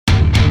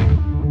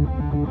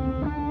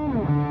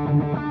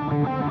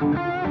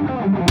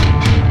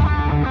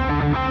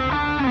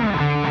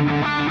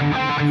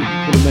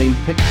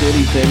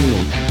37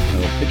 or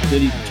pick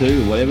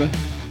 32 or whatever,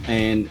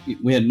 and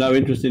we had no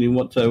interest in him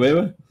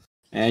whatsoever.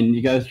 And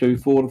you go through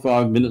 4 to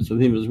 5 minutes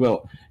with him as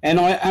well. And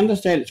I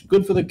understand it's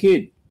good for the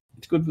kid.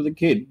 It's good for the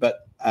kid,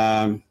 but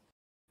no.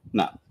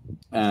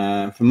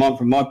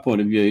 From my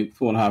point of view,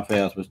 4.5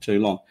 hours was too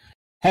long.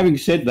 Having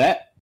said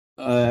that,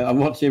 I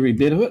watched every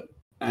bit of it,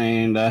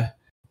 and I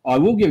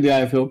will give the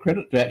AFL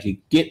credit to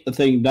actually get the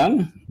thing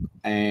done.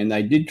 And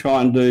they did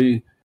try and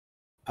do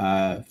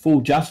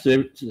full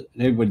justice to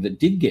everybody that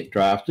did get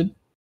drafted.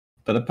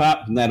 But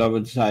apart from that, I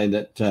would say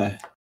that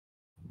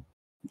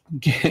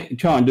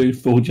try and do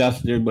full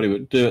justice to everybody,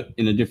 but do it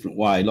in a different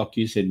way. Like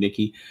you said,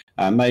 Nikki,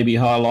 maybe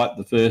highlight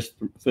the first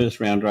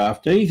round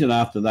draftees, and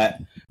after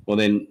that, well,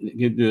 then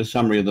do a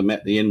summary of them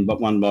at the end, but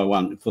one by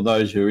one, for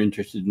those who are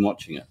interested in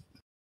watching it.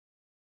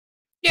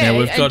 Yeah, now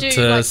we've got.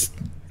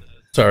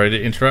 Sorry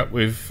to interrupt.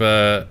 We've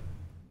now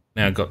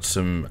got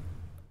some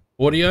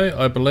audio,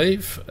 I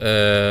believe.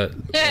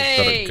 I've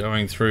got it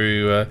going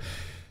through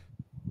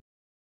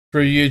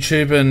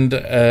YouTube and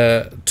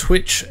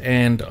Twitch,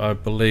 and I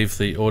believe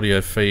the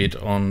audio feed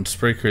on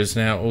Spreaker is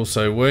now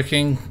also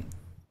working.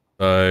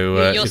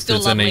 So you're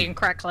still lovely and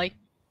crackly.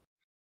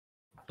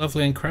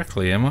 Lovely and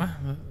crackly, am I?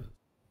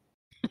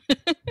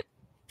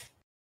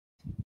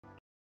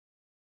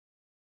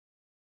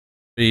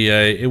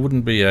 It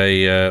wouldn't be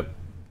a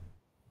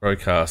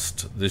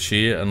CrowCast this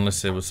year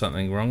unless there was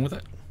something wrong with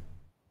it.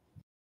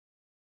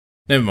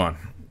 Never mind.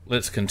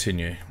 Let's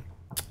continue.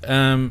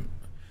 So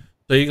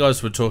you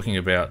guys were talking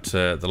about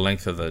the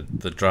length of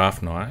the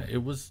draft night.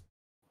 It was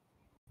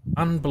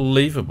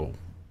unbelievable.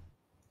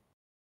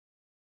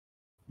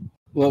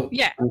 Well,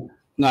 yeah.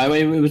 No,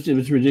 it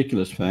was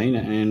ridiculous, Fane,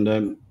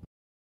 and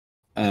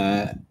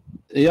and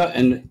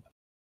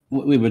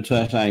we were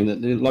saying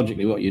that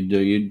logically what you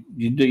do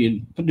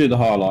the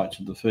highlights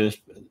of the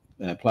first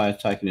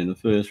players taken in the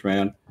first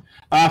round.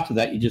 After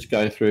that, you just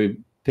go through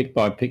pick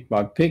by pick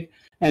by pick,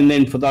 and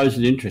then for those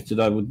that are interested,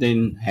 I would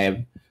then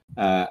have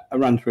a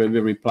run through of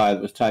every player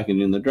that was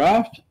taken in the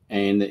draft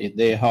and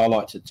their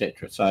highlights,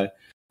 etc. So,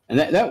 and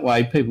that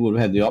way, people would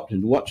have had the option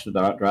to watch the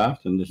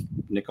draft and just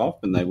nick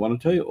off when they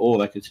wanted to, or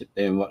they could sit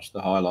there and watch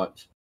the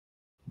highlights,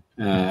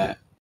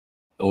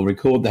 or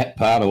record that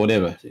part or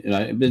whatever. You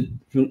know,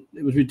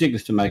 it was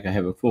ridiculous to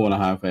have a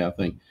 4.5 hour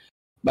thing.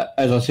 But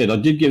as I said, I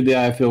did give the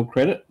AFL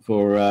credit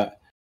for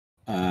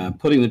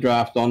putting the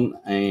draft on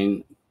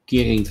and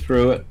getting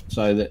through it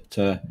so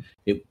that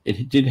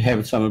it did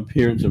have some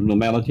appearance of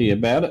normality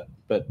about it,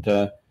 but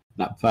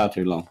not far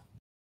too long.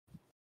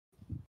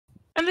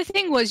 And the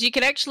thing was, you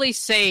could actually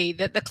see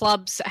that the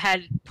clubs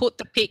had put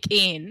the pick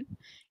in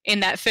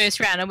that first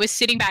round and was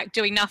sitting back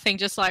doing nothing,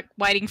 just like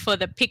waiting for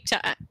the pick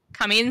to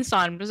come in.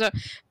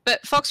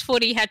 But Fox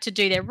Footy had to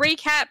do their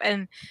recap,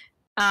 and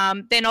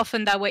then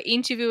often they were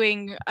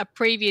interviewing a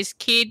previous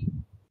kid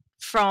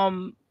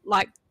from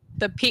like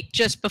the pick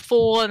just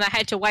before, and they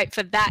had to wait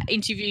for that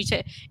interview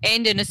to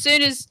end. And as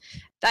soon as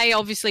they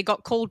obviously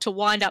got called to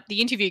wind up the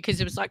interview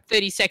because it was like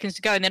 30 seconds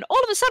to go, and then all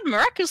of a sudden,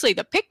 miraculously,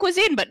 the pick was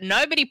in, but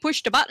nobody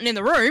pushed a button in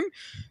the room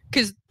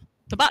because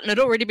the button had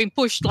already been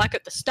pushed like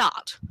at the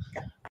start.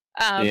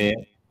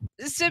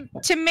 So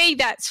to me,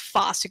 that's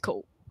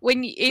farcical.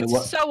 When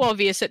it's so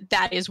obvious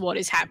that is what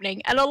is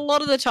happening. And a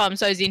lot of the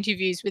times those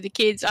interviews with the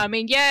kids, I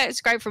mean, yeah,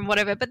 it's great from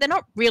whatever, but they're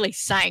not really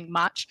saying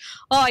much.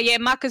 Oh, yeah,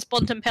 Marcus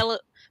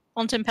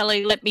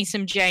Bontempelli lent me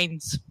some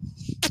jeans.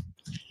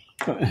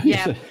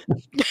 Yeah.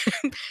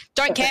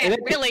 Don't care,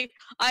 really.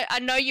 I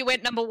know you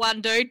went number one,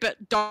 dude, but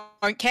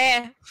don't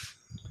care.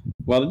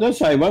 Well, it does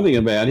say one thing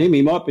about him.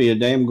 He might be a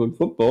damn good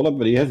footballer,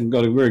 but he hasn't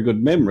got a very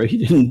good memory.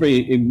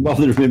 He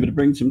bothered to remember to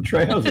bring some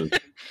trousers.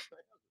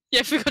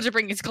 Yeah, forgot to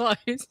bring his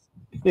clothes.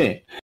 Yeah,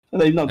 so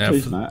they're not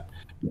too smart.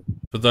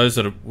 For those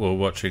that were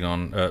listening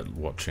on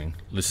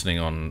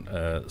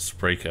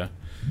Spreaker,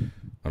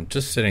 I'm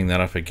just setting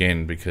that up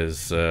again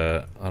because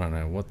I don't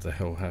know what the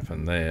hell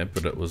happened there,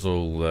 but it was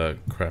all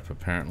crap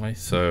apparently.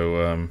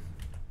 So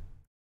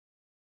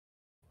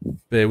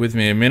bear with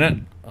me a minute.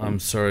 I'm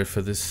sorry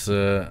for this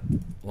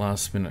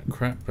last minute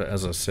crap, but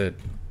as I said,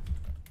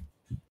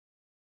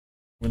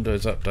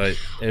 Windows update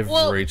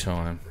every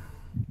time.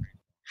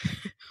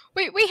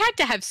 We had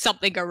to have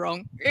something go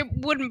wrong. It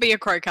wouldn't be a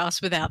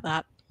CrowCast without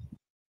that.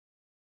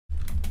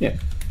 Yeah,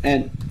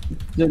 and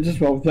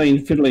just while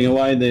playing fiddling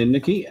away there,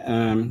 Nikki.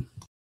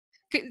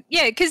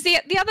 Yeah, because the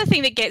other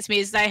thing that gets me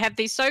is they have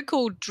these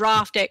so-called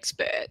draft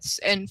experts,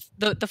 and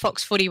the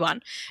Fox Footy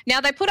one. Now,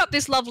 they put up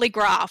this lovely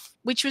graph,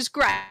 which was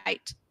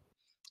great,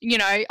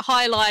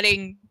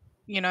 highlighting,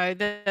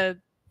 whether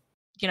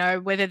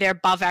they're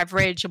above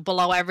average or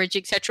below average,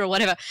 etc., or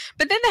whatever.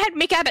 But then they had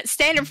Mick Abbott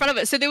stand in front of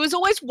it. So there was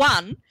always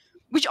one,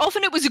 which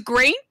often it was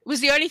green,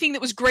 was the only thing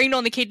that was green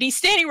on the kid, and he's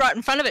standing right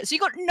in front of it. So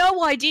you got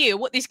no idea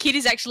what this kid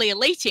is actually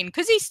elite in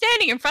because he's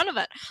standing in front of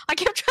it. I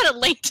kept trying to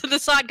lean to the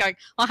side going,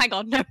 oh, hang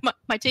on, no,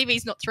 my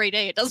TV's not 3D.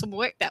 It doesn't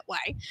work that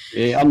way.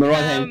 Yeah, on the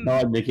right-hand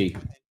side, Nikki.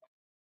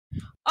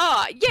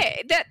 Oh, yeah,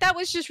 that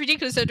was just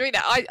ridiculous of doing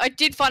that. I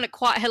did find it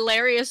quite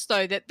hilarious,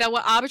 though, that they were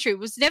arbitrary. It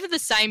was never the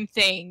same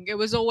thing. It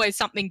was always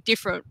something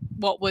different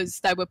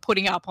they were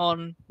putting up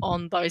on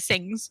those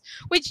things,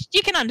 which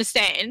you can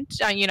understand.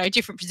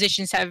 Different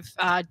positions have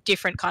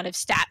different kind of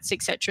stats,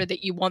 etc.,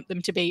 that you want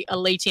them to be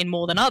elite in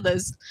more than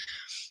others.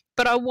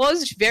 But I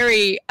was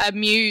very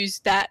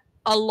amused that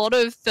a lot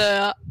of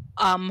the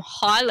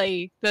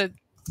the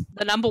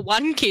number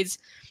one kids,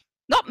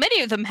 not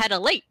many of them had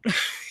elite.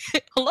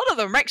 A lot of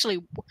them are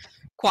actually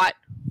quite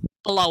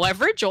below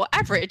average or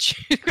average.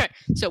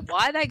 So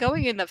why are they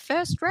going in the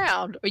first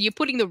round? Or you're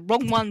putting the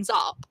wrong ones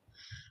up?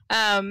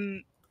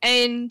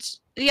 And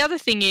the other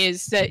thing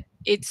is that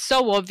it's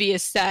so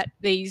obvious that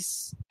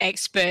these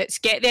experts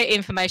get their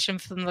information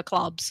from the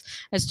clubs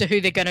as to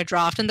who they're going to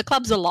draft, and the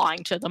clubs are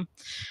lying to them.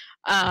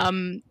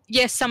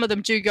 Yes, some of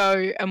them do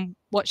go and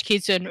watch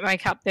kids and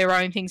make up their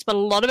own things, but a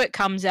lot of it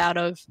comes out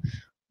of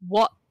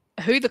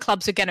who the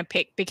clubs are going to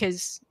pick,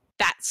 because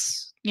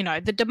that's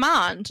the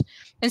demand.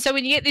 And so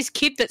when you get this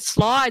kid that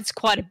slides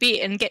quite a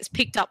bit and gets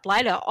picked up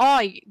later,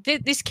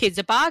 this kid's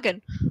a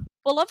bargain.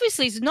 Well,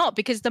 obviously he's not,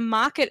 because the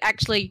market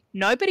actually,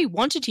 nobody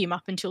wanted him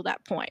up until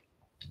that point.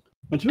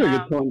 That's a very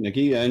good point,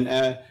 Nikki. And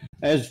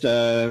as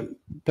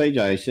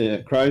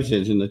PJ Crow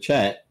says in the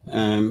chat,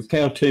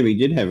 Cal Toomey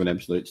did have an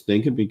absolute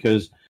stinker,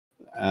 because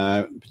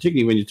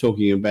particularly when you're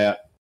talking about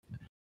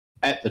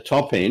at the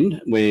top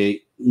end, where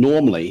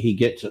normally he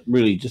gets it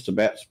really just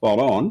about spot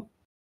on,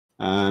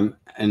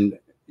 and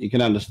you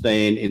can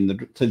understand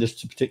to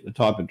this particular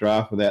type of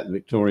draft without the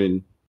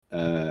Victorian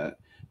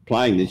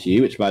playing this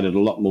year, which made it a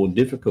lot more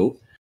difficult.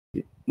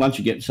 Once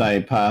you get,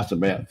 say, past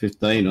about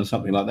 15 or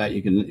something like that,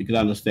 you can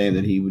understand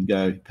that he would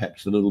go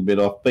perhaps a little bit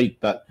offbeat.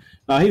 But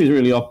no, he was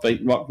really offbeat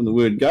right from the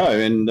word go,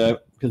 and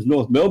because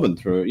North Melbourne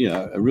threw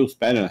a real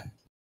spanner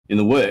in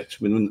the works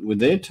with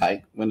their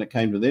take when it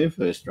came to their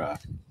first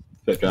draft.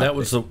 That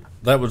was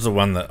the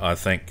one that I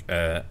think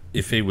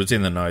if he was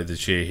in the know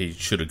this year, he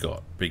should have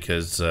got,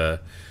 because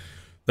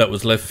that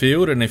was left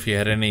field, and if he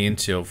had any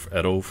intel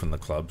at all from the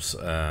clubs,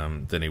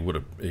 then he would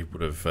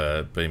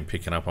have been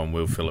picking up on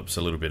Will Phillips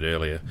a little bit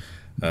earlier.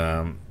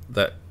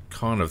 That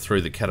kind of threw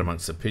the cat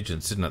amongst the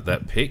pigeons, didn't it?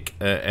 That pick,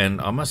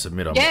 and I must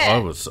admit, I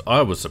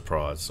was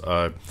surprised.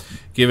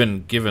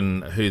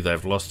 Given who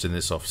they've lost in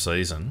this off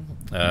season,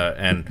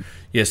 and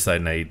yes, they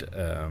need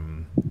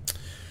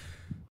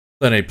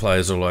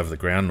players all over the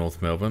ground, North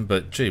Melbourne.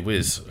 But gee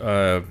whiz,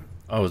 I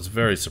was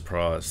very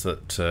surprised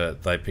that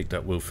they picked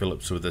up Will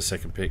Phillips with their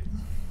second pick.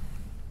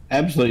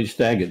 Absolutely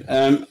staggered.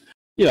 I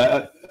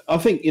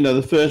think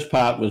the first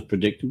part was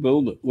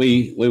predictable. That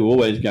we were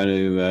always going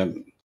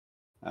to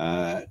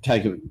have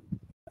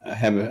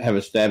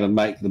a stab and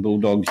make the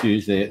Bulldogs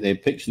use their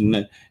picks,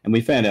 and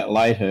we found out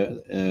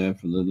later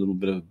from the little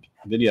bit of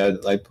video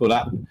that they put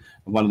up of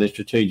one of their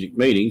strategic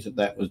meetings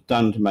that was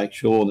done to make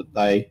sure that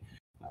they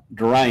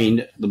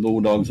drained the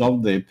Bulldogs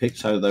of their pick,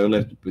 so they were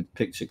left with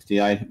pick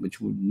 68, which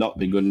would not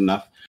be good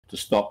enough to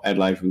stop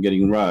Adelaide from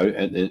getting Rowe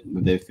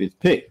with their fifth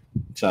pick.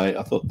 So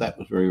I thought that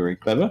was very, very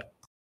clever.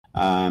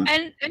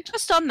 And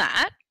just on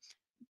that,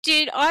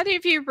 did either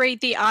of you read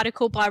the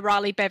article by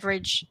Riley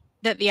Beveridge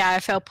that the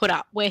AFL put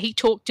up, where he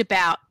talked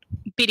about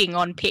bidding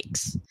on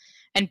picks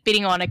and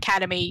bidding on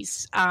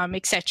academies,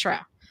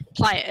 etc.,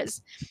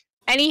 players?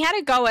 And he had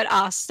a go at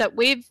us that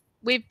we've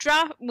bidded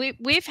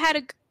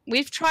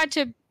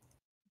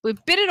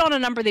on a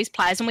number of these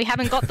players and we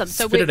haven't got them,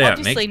 so we're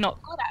obviously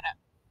not good at it.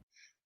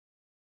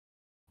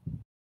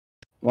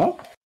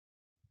 What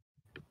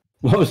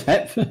was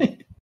that for?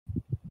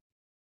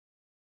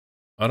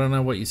 I don't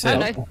know what you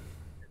said.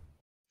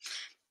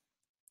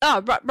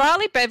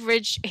 Riley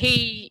Beveridge,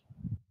 he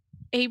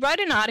wrote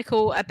an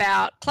article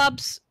about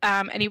clubs,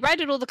 and he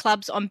rated all the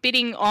clubs on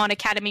bidding on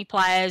academy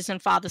players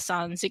and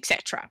father-sons,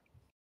 etc.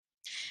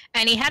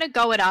 And he had a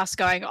go at us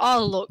going,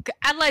 oh, look,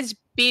 Adelaide's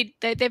bid,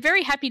 they're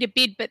very happy to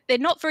bid, but they're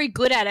not very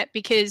good at it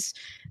because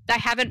they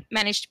haven't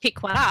managed to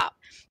pick one up.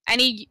 And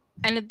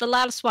the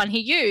last one he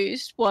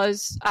used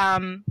was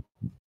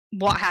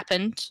what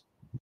happened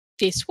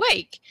this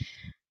week.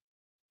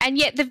 And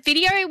yet the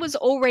video was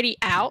already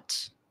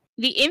out.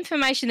 The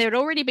information, there had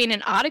already been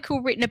an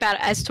article written about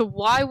it as to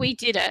why we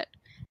did it.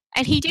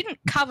 And he didn't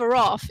cover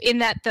off in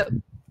that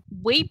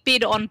we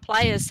bid on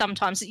players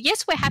sometimes.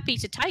 Yes, we're happy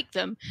to take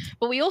them,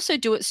 but we also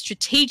do it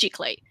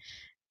strategically.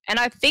 And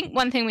I think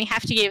one thing we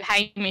have to give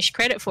Hamish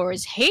credit for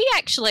is he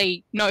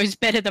actually knows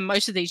better than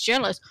most of these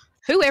journalists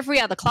who every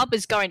other club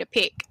is going to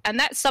pick. And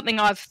that's something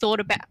I've thought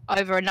about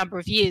over a number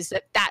of years,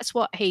 that's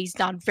what he's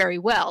done very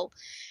well,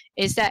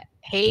 is that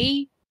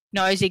he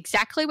knows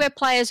exactly where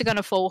players are going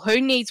to fall, who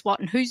needs what,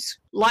 and who's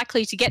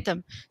likely to get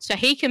them. So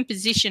he can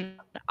position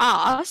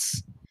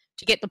us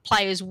to get the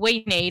players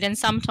we need, and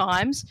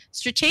sometimes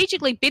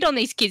strategically bid on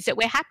these kids that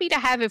we're happy to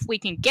have if we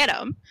can get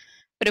them.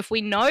 But if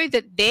we know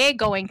that they're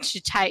going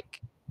to take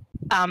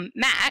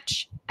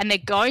match and they're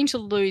going to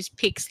lose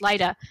picks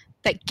later,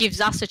 that gives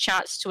us a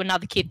chance to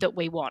another kid that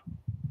we want,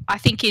 I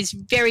think is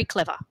very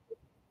clever.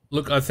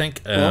 Look, I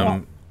think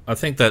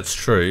that's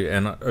true,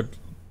 and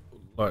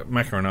like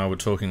Macca and I were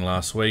talking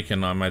last week,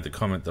 and I made the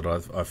comment that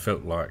I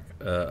felt like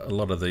a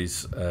lot of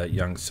these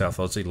young South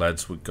Aussie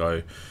lads would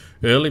go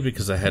early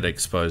because they had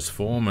exposed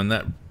form, and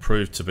that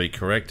proved to be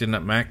correct, didn't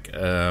it, Mac?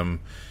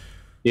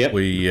 Yep.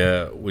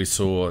 We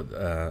saw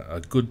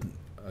a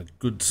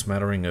good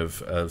smattering of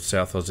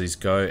South Aussies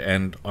go,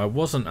 and I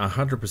wasn't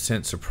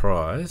 100%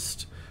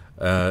 surprised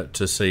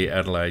to see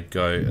Adelaide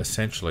go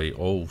essentially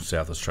all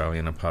South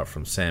Australian apart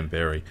from Sam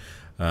Berry.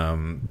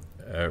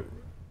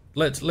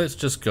 Let's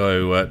just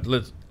go.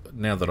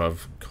 Now that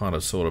I've kind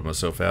of sorted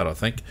myself out, I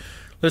think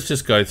let's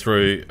just go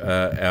through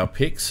our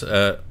picks.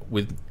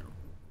 With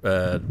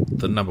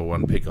the number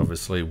one pick,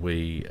 obviously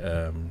we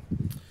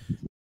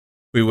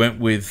went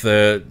with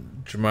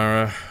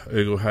Jamara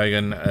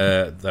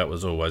Ugelhagen. That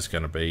was always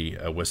going to be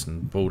a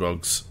Western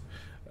Bulldogs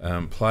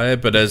player,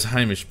 but as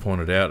Hamish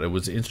pointed out, it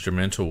was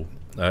instrumental.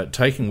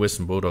 Taking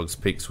Western Bulldogs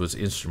picks was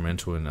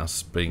instrumental in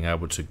us being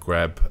able to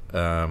grab.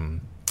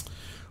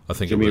 I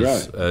think Jimmy it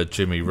was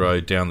Jimmy Rowe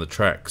down the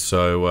track.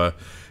 So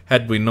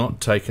had we not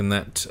taken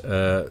that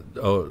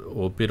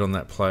or bid on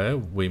that player,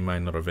 we may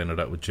not have ended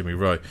up with Jimmy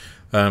Rowe.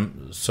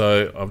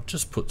 So I've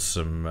just put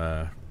some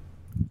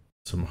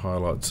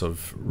highlights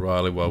of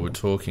Riley while we're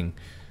talking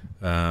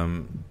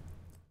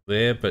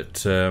there.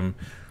 But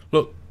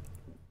look,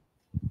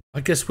 I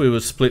guess we were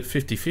split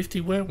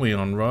 50-50, weren't we,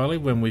 on Riley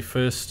when we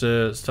first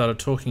started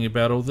talking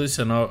about all this?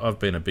 And I've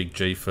been a big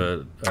G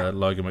for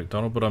Logan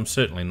McDonald, but I'm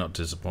certainly not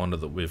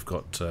disappointed that we've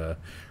got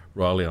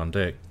Riley on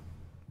deck.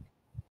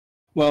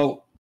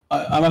 Well,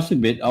 I must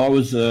admit, I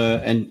was,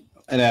 and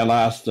at our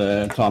last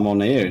time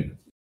on air,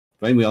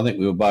 I think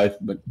we were both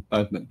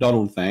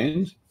McDonald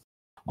fans.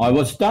 I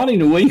was starting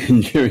to weaken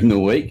during the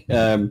week.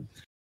 I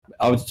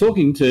was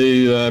talking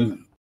to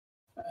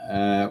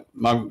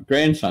my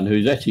grandson,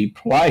 who's actually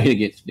played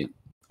against him,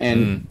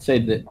 and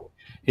said that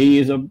he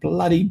is a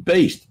bloody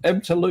beast,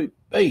 absolute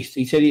beast.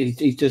 He said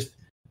he's just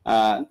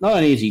not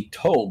only is he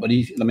tall, but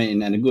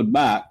and a good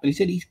mark, but he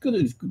said he's good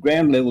at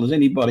ground level as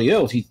anybody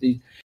else.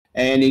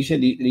 And he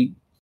said he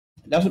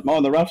doesn't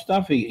mind the rough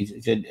stuff. He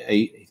said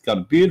he's got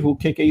a beautiful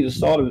kick either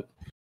side of it.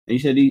 And he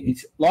said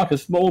he's like a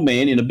small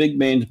man in a big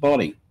man's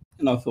body.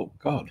 And I thought,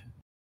 God.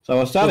 So I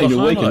was starting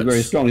to weaken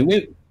very strongly.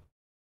 When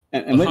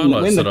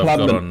the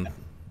club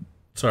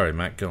Sorry,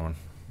 Matt, go on.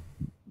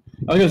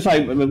 I was going to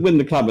say, when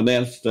the club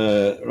announced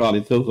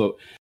Riley Thilthorpe,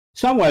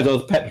 some ways I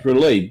was perhaps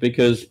relieved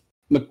because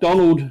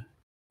McDonald,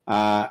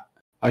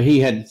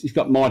 he's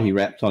got mighty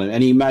raps on him,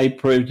 and he may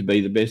prove to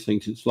be the best thing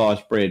since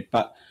sliced bread.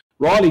 But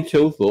Riley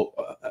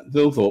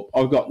Thilthorpe,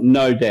 I've got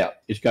no doubt,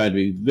 is going to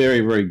be very,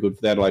 very good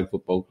for the Adelaide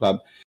Football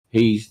Club.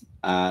 He's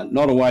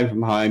not away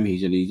from home.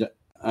 He's in his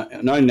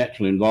own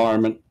natural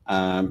environment.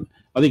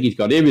 I think he's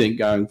got everything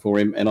going for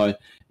him, and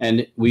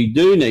we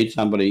do need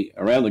somebody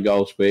around the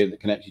goal square that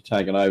can actually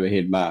take an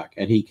overhead mark,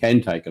 and he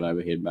can take an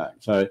overhead mark.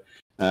 So,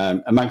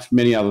 amongst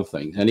many other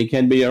things, and he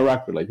can be a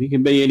ruck relief. He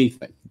can be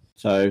anything.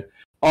 So,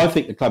 I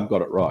think the club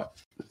got it right.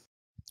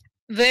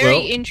 Very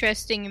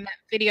interesting in that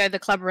video the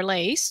club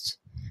released,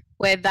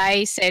 where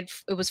they said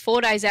it was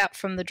 4 days out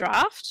from the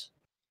draft,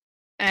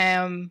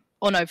 4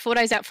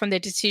 days out from their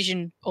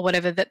decision or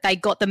whatever, that they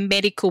got the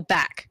medical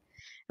back.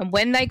 And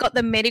when they got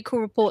the medical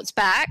reports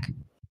back,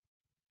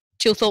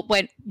 Thilthorpe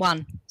went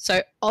 1.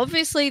 So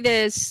obviously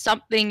there's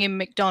something in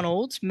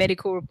McDonald's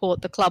medical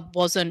report the club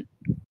wasn't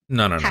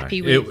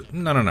happy with.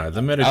 No.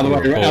 The medical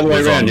report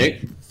was on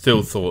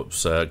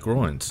Thilthorpe's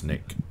groins,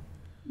 Nick.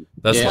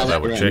 That's what they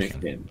were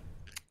checking.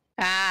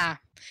 Yeah,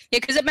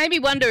 because it made me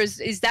wonder,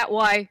 is that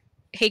why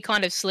he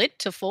kind of slid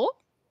to 4?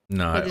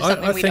 No, or is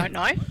something we don't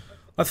know?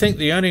 I think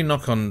the only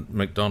knock on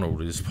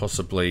McDonald is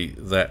possibly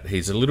that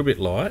he's a little bit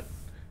light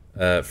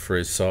for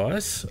his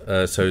size.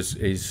 So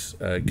he's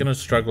going to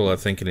struggle, I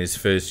think, in his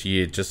first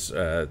year just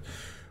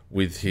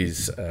with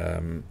his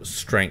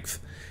strength.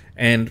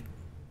 And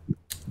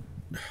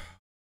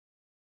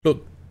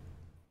look,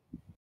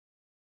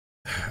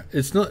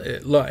 it's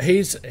not like he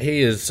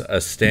is a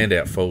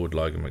standout forward,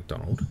 Logan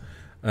McDonald.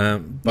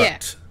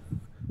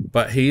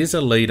 But he is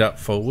a lead-up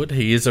forward.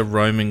 He is a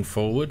roaming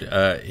forward.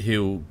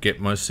 He'll get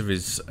most of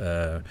his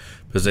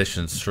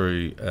possessions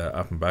through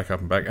up and back.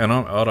 And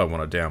I don't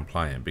want to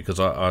downplay him because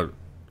I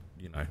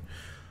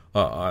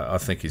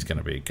think he's going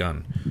to be a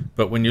gun.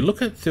 But when you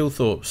look at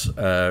Thilthorpe's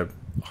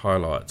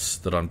highlights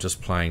that I'm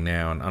just playing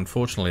now, and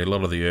unfortunately a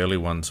lot of the early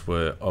ones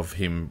were of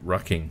him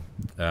rucking,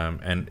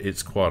 and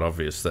it's quite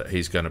obvious that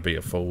he's going to be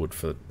a forward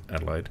for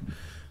Adelaide.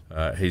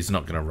 He's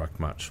not going to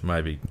ruck much.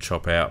 Maybe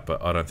chop out, but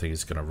I don't think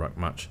he's going to ruck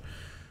much.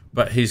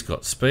 But he's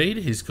got speed,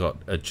 he's got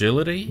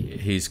agility,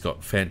 he's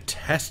got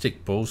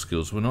fantastic ball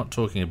skills. We're not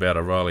talking about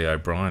a Riley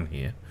O'Brien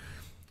here.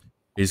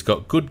 He's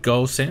got good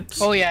goal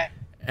sense. Oh, yeah.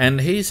 And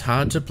he's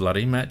hard to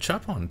bloody match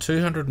up on.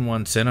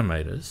 201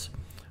 centimetres.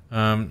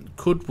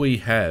 Could we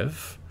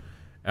have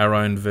our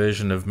own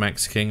version of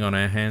Max King on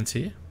our hands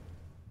here?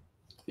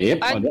 Yep,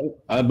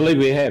 I believe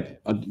we have.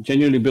 I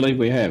genuinely believe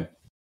we have.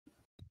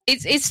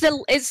 It's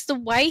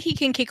the way he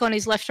can kick on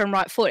his left and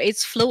right foot.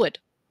 It's fluid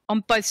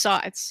on both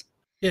sides.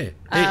 Yeah,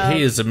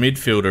 he is a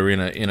midfielder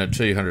in a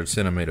 200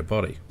 centimetre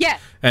body. Yeah.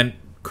 And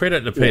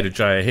credit to Peter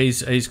J.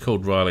 He's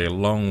called Riley a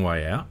long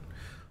way out,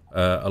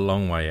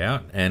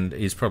 and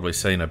he's probably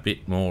seen a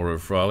bit more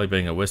of Riley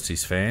being a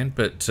Westies fan.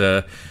 But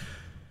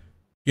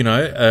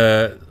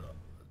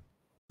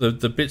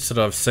the bits that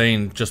I've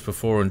seen just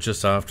before and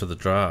just after the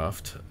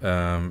draft,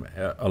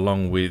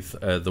 along with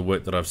the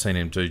work that I've seen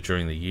him do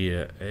during the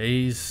year,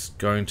 he's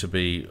going to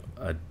be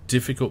a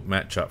difficult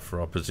matchup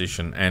for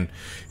opposition, and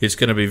it's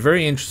going to be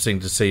very interesting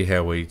to see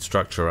how we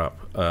structure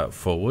up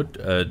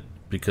forward,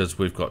 because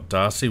we've got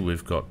Darcy,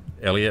 we've got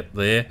Elliott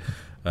there,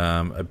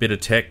 a bit of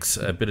Tex,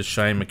 a bit of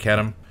Shane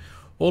McAdam.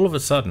 All of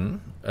a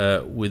sudden,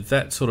 with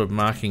that sort of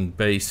marking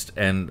beast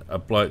and a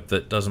bloke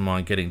that doesn't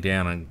mind getting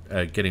down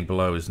and getting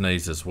below his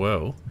knees as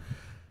well,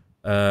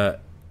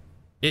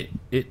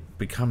 it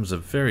becomes a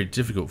very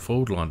difficult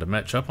forward line to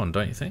match up on,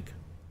 don't you think?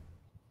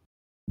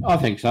 I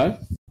think so.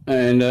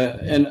 And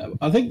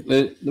I think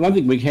the one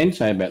thing we can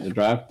say about the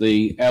draft,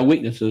 our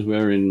weaknesses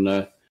were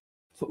in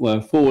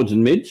forwards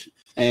and mids.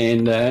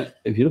 And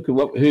if you look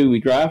at who we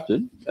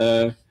drafted,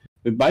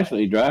 we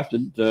basically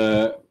drafted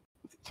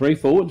 3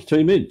 forwards,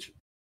 2 mids.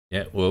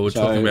 Yeah, well, we're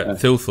talking about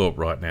Thilthorpe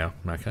right now,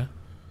 Maka.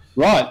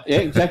 Right, yeah,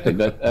 exactly.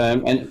 But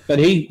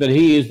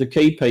he is the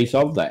key piece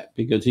of that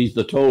because he's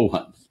the tall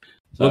one.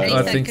 So, look,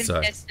 I think so.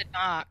 Contested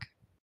mark.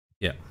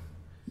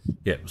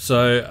 Yeah.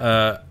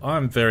 So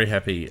I'm very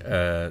happy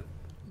that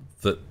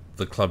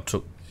the club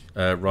took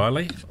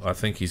Riley. I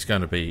think he's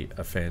going to be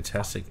a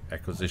fantastic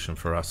acquisition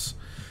for us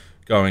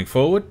going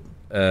forward,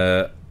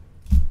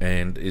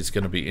 and it's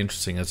going to be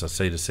interesting, as I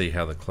see, to see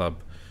how the club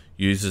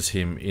uses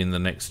him in the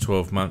next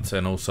 12 months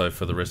and also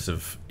for the rest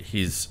of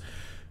his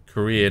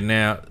career.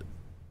 Now,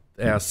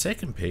 our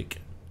second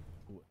pick,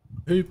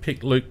 who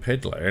picked Luke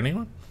Pedlar?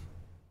 Anyone?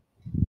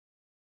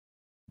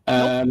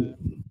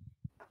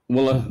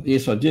 Well,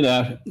 yes, I did.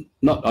 I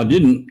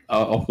didn't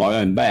off my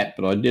own bat,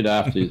 but I did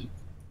after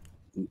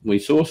we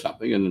saw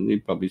something, and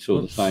you probably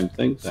saw the same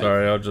thing. So.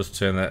 Sorry, I'll just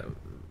turn that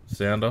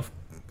sound off.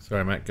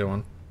 Sorry, Matt, go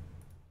on.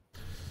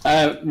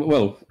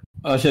 Well,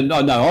 I said, no,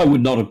 I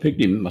would not have picked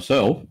him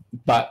myself,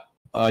 but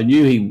I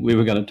knew we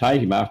were going to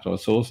take him after I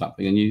saw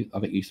something, and I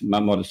think you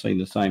might have seen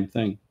the same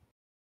thing.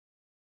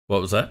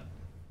 What was that?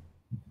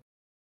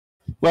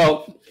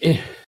 Well,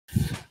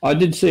 I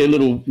did see a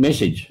little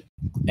message,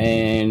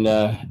 and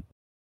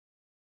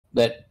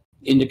that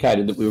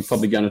indicated that we were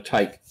probably going to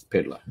take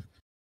Pedlar.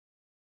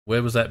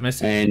 Where was that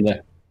message?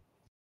 And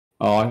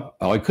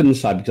I couldn't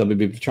say because I'd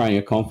be betraying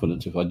a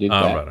confidence if I did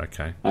that. Oh, right,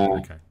 okay.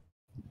 Okay.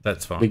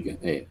 That's fine.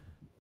 Yeah.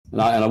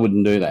 And I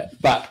wouldn't do that.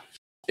 But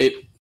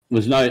it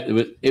was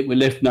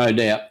left no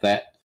doubt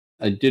that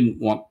I didn't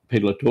want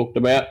Pedlar talked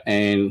about,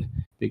 and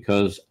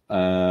because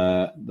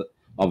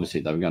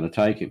obviously they were going to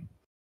take him.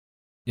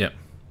 Yeah.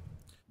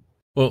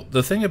 Well,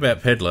 the thing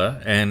about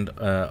Pedlar, and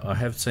I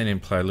have seen him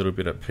play a little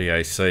bit at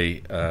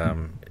PAC,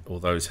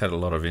 although he's had a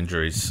lot of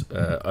injuries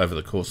over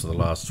the course of the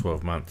last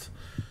 12 months.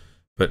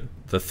 But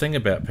the thing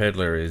about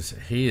Pedlar is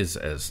he is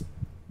as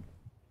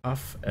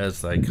tough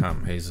as they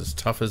come. He's as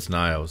tough as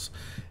nails.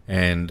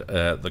 And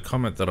the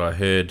comment that I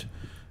heard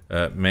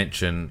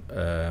mention,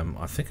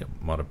 I think it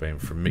might have been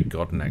from Mick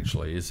Godden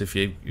actually, is if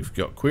you've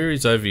got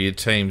queries over your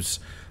team's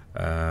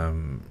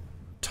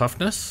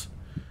toughness,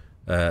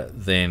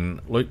 then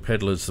Luke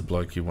Pedlar's the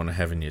bloke you want to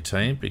have in your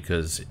team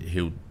because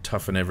he'll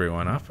toughen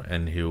everyone up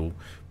and he'll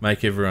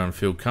make everyone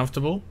feel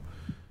comfortable.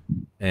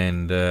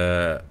 And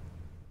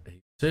he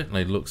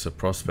certainly looks a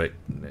prospect.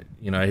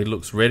 You know, he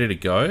looks ready to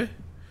go.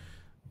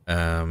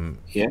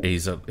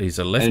 He's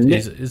a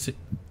lefty.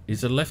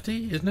 He's a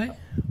lefty, isn't he?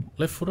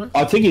 Left footer.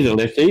 I think he's a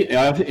lefty.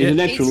 He's a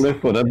natural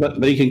left footer,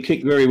 but he can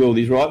kick very well with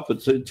his right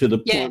foot to the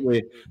point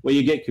where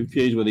you get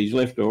confused whether he's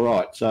left or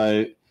right.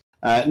 So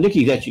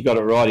Nicky's actually got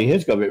it right. He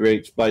has got a very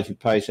explosive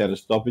pace out of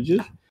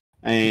stoppages,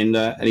 and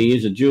he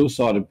is a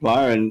dual-sided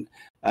player. And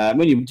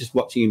when you're just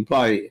watching him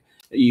play,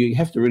 you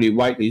have to really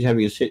wait till he's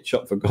having a set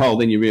shot for goal.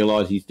 Then you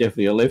realise he's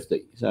definitely a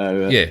lefty.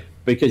 So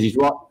because his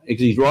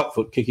right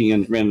foot kicking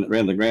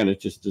around the ground is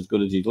just as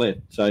good as his left.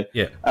 So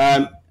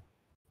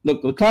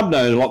look, the club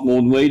knows a lot more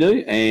than we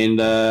do, and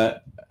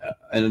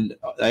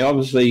they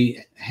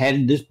obviously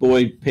had this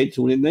boy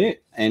penciled in there,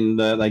 and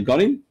they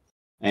got him,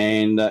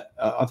 and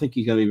I think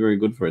he's going to be very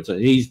good for it. So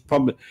he's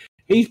probably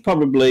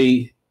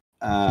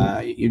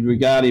you'd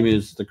regard him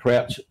as the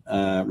Crouch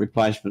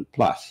replacement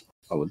plus,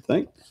 I would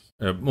think.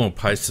 More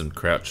pace than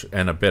Crouch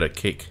and a better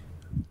kick.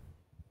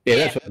 Yeah,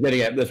 that's what I'm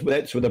getting at.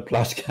 That's where the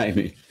plus came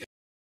in.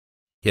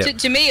 Yeah.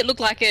 To me, it looked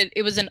like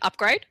it was an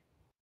upgrade.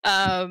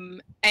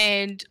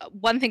 And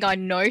one thing I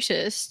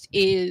noticed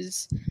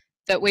is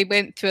that we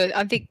went through,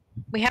 I think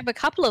we have a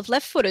couple of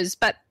left footers,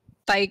 but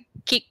they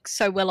kick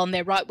so well on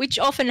their right, which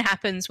often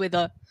happens with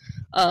a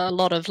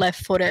lot of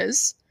left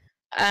footers.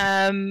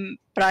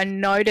 But I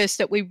noticed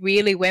that we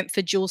really went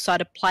for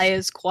dual-sided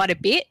players quite a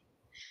bit.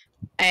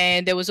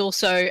 And there was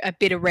also a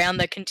bit around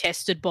the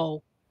contested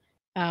ball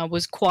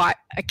was quite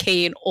a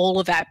key in all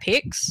of our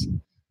picks.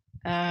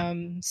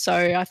 So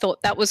I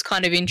thought that was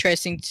kind of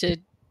interesting to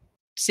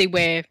see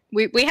where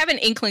we have an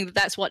inkling that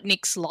that's what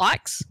Nick's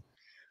likes,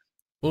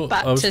 Well,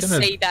 but to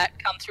see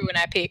that come through in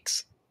our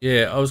picks.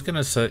 Yeah, I was going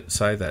to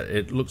say that.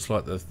 It looks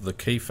like the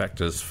key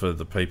factors for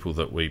the people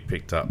that we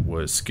picked up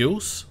were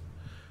skills,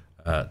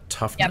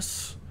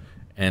 toughness,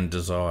 and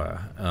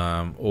desire.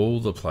 All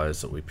the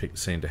players that we picked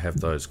seem to have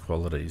those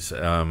qualities.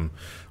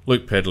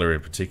 Luke Pedler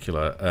in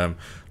particular.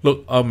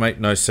 Look, I'll make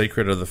no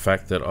secret of the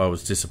fact that I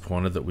was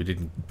disappointed that we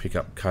didn't pick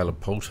up Caleb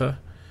Poulter.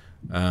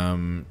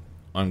 I'm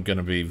going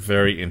to be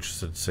very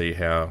interested to see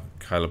how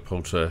Caleb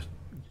Poulter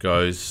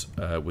goes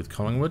with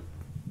Collingwood.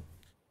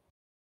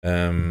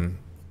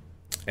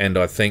 And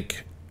I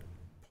think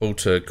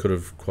Poulter could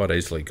have quite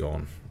easily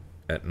gone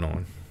at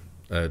 9,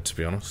 to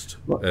be honest.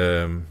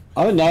 I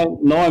don't know.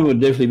 9 would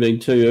definitely be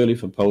too early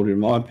for Poulter, in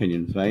my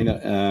opinion,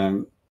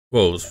 Vane.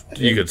 Well,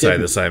 you could say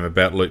the same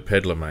about Luke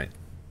Pedler, mate.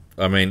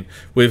 I mean,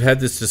 we've had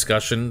this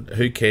discussion.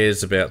 Who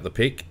cares about the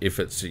pick? If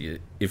it's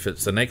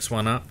the next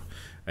one up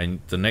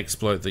and the next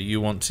bloke that you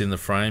want's in the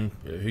frame,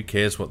 who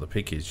cares what the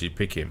pick is? You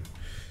pick him.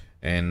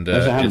 And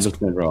that's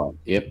 100% right.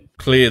 Yep.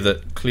 Clear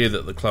that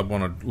the club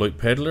wanted Luke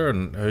Pedler,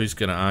 and who's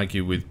going to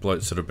argue with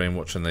blokes that have been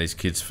watching these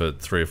kids for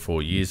 3 or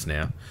 4 years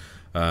now?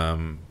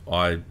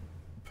 I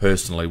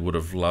personally would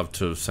have loved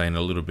to have seen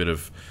a little bit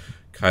of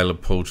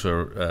Caleb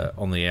Poulter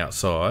on the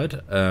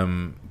outside,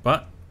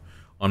 but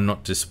I'm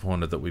not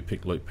disappointed that we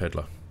picked Luke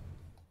Pedler.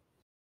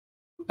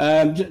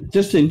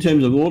 Just in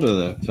terms of order,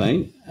 though,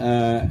 Vane,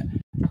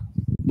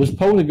 was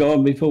Poulter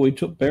gone before we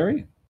took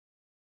Berry?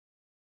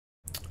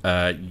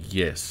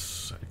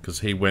 Yes, because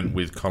he went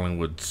with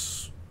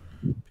Collingwood's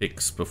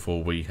picks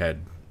before we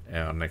had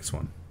our next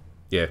one.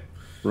 Yeah.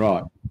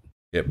 Right.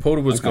 Yeah,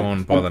 Poulter was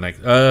gone by the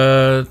next...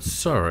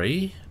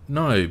 sorry.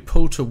 No,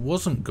 Poulter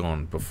wasn't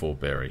gone before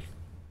Berry.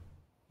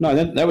 No,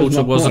 that was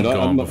Poulter my wasn't point.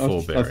 gone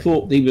before Berry. I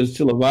thought he was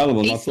still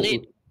available.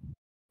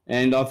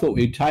 And I thought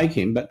we'd take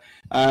him. But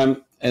and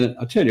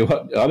I tell you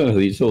what, I don't know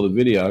if you saw the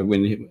video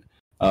when it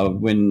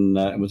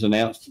was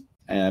announced.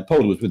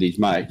 Poulter was with his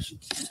mates,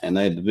 and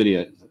they had the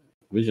video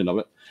vision of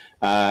it.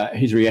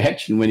 His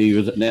reaction when he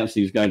was announced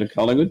he was going to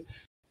Collingwood,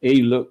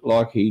 he looked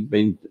like he'd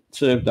been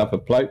served up a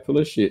plate full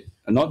of shit.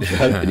 And not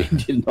joking, he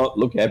did not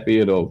look happy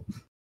at all.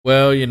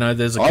 Well, you know,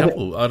 there's a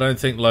couple. I don't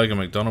think Logan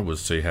McDonald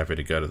was too happy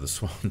to go to the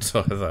Swans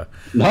either.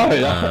 No,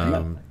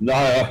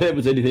 there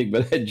was anything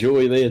but that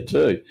joy there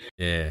too.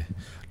 Yeah.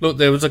 Look,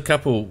 there was a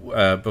couple,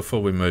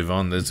 before we move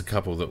on, there's a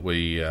couple that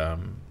we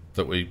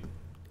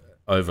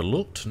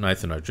overlooked.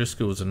 Nathan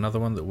O'Driscoll was another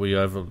one that we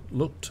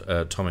overlooked.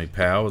 Tommy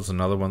Power was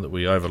another one that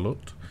we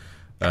overlooked.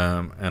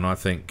 And I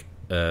think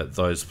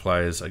those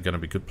players are going to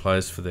be good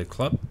players for their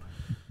club.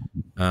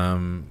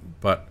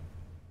 But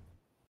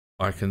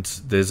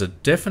there's a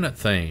definite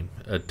theme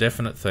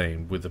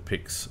with the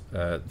picks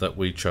that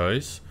we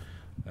chose.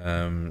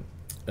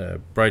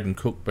 Braden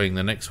Cook being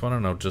the next one,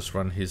 and I'll just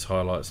run his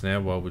highlights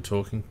now while we're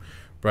talking.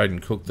 Braden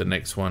Cook, the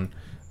next one.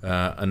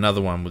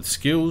 Another one with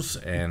skills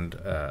and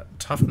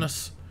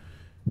toughness,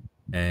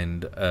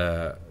 and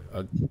a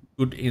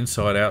good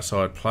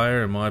inside-outside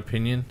player, in my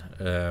opinion.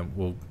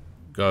 Will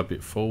go a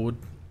bit forward.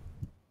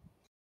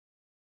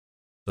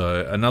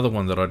 So another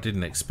one that I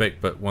didn't expect,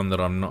 but one that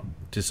I'm not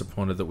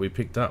disappointed that we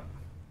picked up.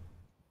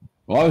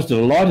 Well, I was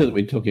delighted that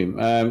we took him.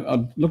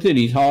 I looked at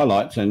his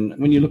highlights, and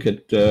when you look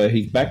at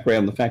his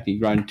background, the fact he's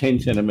grown 10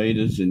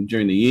 centimetres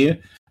during the year,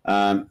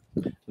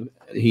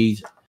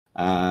 he's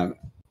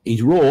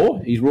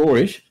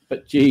rawish,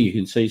 but gee, you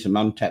can see some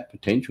untapped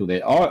potential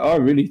there. I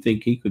really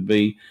think he could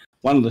be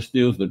one of the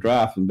steals of the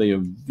draft and be a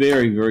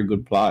very, very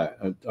good player.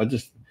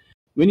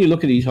 When you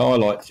look at his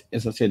highlights,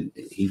 as I said,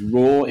 he's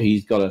raw.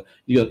 He's got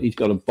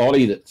a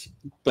body that's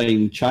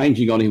been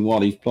changing on him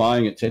while he's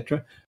playing,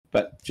 etc.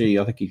 But gee,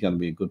 I think he's going to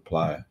be a good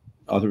player.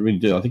 I really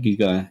do. I think he's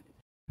going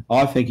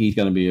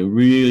to be a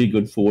really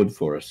good forward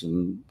for us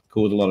and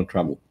cause a lot of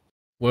trouble.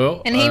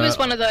 Well, and he was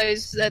one of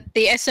those that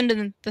the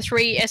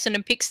three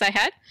Essendon picks they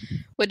had,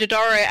 where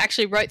Dodoro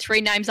actually wrote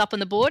 3 names up on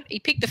the board. He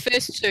picked the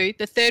first 2.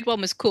 The third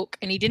one was Cook,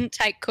 and he didn't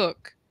take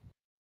Cook,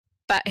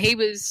 but he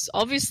was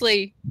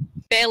obviously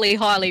fairly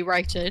highly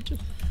rated.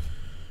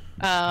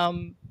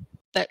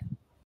 That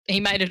he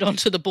made it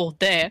onto the board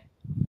there.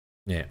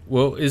 Yeah.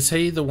 Well, is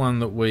he the one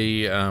that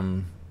we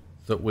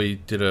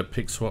did a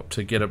pick swap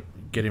to get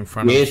in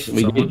front of? Yes,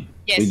 we someone?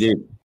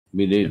 did.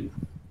 We did.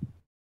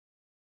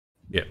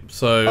 Yeah.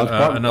 So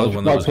another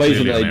one that was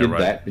pleased clearly that they on did our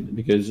that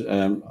because,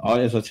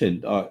 as I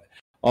said, I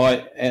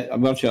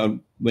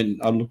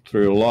looked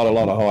through a lot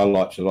of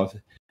highlights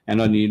and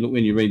when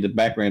you read the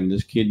background of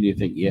this kid, you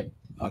think, yep,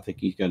 I think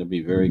he's going to be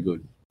very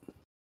good.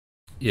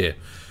 Yeah.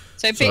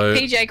 So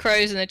PJ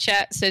Crows in the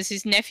chat says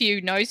his nephew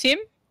knows him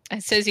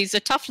and says he's a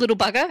tough little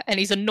bugger and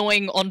he's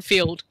annoying on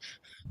field.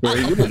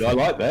 Very good. I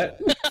like that.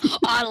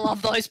 I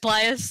love those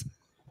players.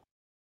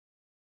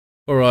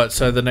 All right,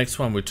 so the next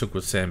one we took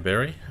was Sam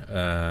Berry,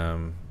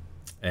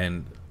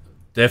 and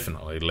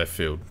definitely left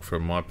field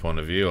from my point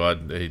of view.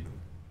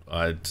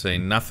 I'd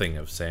seen nothing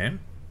of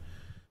Sam,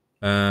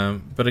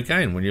 but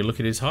again, when you look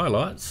at his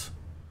highlights,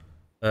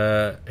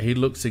 he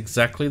looks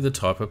exactly the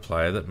type of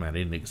player that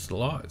Matty Nicks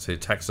likes. He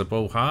attacks the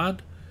ball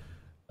hard.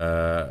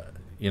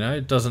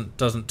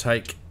 Doesn't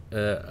take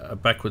a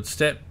backward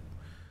step.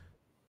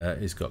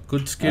 He's got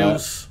good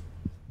skills.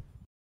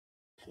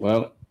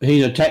 Well,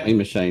 he's a tackling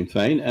machine,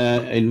 Fiend.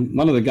 In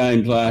one of the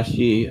games last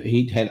year,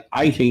 he'd had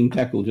 18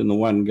 tackles in the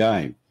one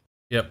game.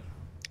 Yep.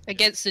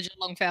 Against the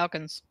Geelong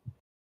Falcons.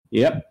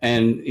 Yep,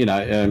 and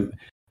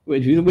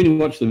when you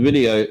watch the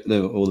video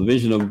or the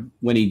vision of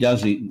when he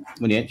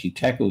actually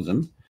tackles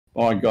them,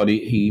 by God,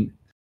 he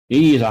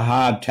is a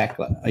hard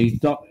tackler.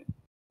 He's not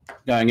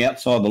going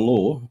outside the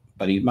law,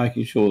 but he's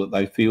making sure that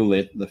they feel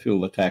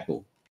the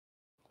tackle.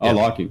 I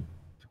like him.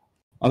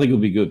 I think he'll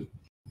be good.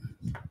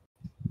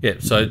 Yeah,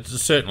 so it's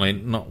certainly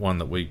not one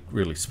that we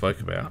really spoke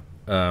about,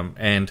 we've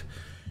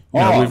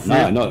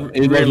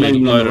really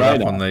loaded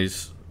up on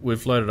these.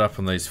 We've loaded up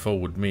on these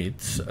forward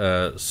mids,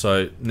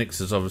 so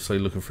Nicks is obviously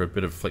looking for a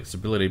bit of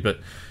flexibility. But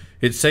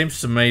it seems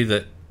to me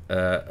that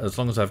as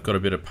long as they've got a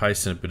bit of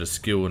pace and a bit of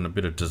skill and a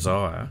bit of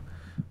desire,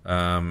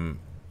 we'll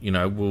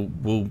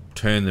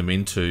turn them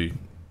into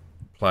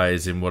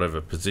players in whatever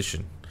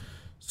position.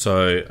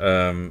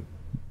 So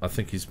I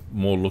think he's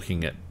more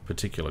looking at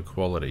particular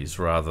qualities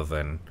rather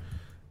than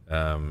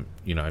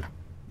particular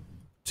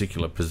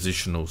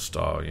positional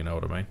style. You know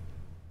what I mean?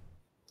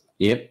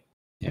 Yep.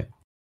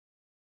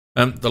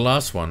 The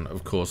last one,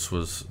 of course,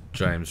 was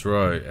James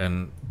Rowe,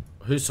 and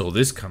who saw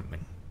this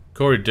coming?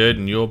 Corey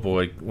Durden, your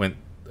boy, went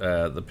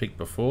the pick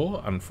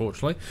before,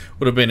 unfortunately.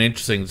 Would have been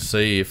interesting to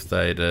see if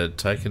they'd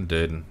taken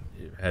Durden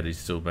had he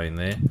still been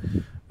there.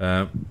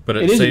 But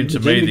it seemed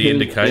to me the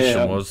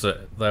indication was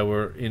that they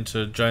were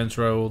into James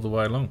Rowe all the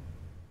way along.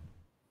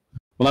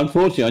 Well,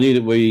 unfortunately, I knew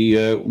that we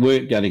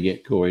weren't going to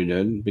get Corey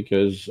Durden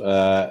because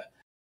I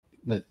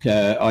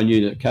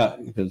knew that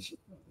because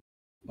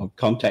of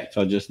contacts,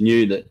 I just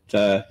knew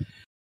that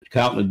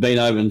Carlton had been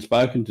over and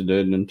spoken to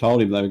Durden and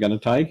told him they were going to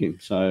take him.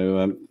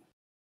 So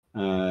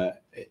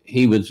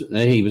he was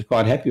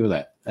quite happy with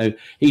that.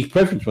 His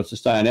preference was to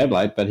stay in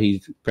Adelaide, but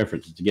his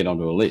preference is to get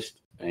onto a list.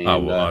 And,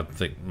 I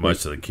think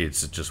most of the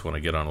kids just want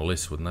to get on a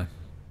list, wouldn't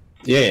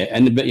they? Yeah,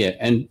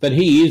 but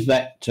he is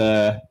that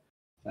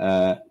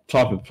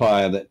type of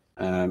player that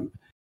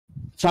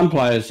some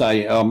players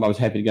say, I was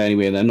happy to go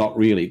anywhere. They're not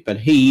really, but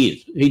he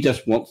is. He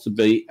just wants to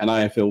be an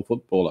AFL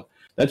footballer.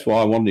 That's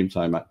why I wanted him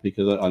so much,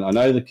 because I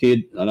know the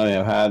kid, I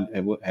know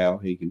how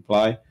he can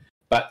play.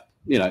 But,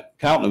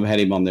 Carlton have had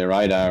him on their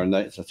radar, and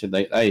as I said,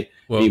 they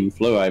even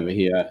flew over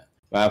here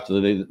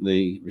after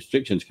the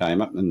restrictions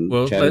came up and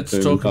chatted to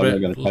him.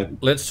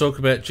 Let's talk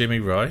about Jimmy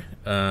Rowe,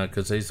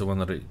 because he's the one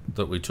that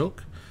we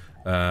took.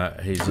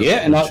 He's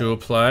a mature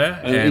player,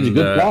 and he's a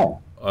good player.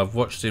 I've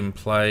watched him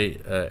play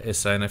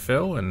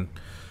SANFL,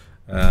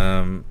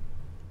 and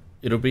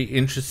it'll be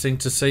interesting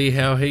to see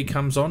how he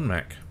comes on,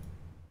 Mac.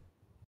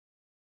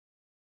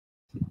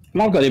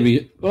 I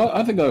think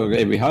I've got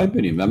every hope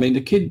in him. I mean,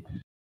 the kid,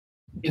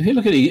 if you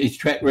look at his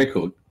track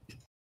record,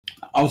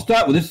 I'll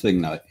start with this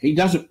thing, though. He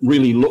doesn't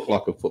really look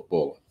like a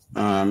footballer.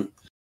 I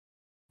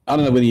don't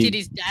know whether Did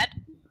his dad?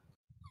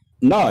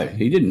 No,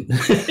 he didn't.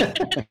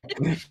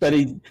 But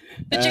the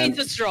genes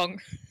are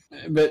strong.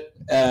 But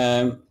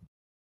put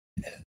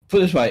it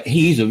this way,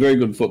 he is a very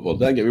good footballer.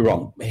 Don't get me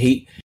wrong.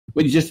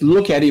 When you just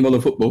look at him on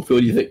the football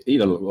field, you think he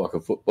doesn't look like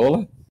a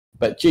footballer.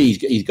 But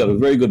he's got a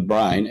very good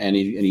brain, and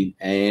he's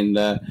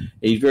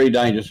very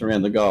dangerous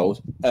around the goals.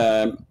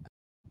 I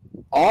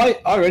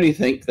really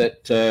think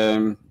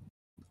that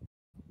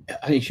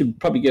he should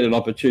probably get an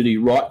opportunity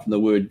right from the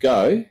word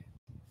go,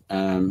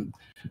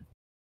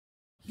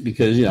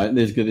 because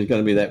there's going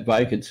to be that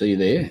vacancy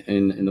there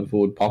in the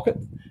forward pocket,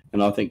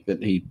 and I think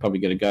that he's probably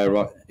going to go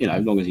right.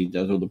 As long as he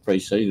does all the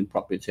pre-season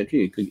properly,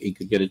 etc., he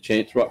could get a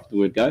chance right from the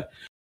word go.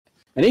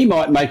 And he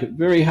might make it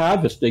very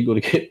hard for Stengel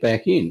to get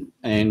back in,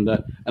 and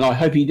I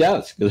hope he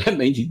does, because that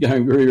means he's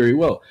going very, very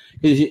well.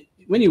 Because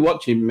when you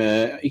watch him,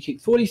 he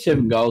kicked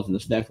 47 goals in the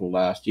snaffle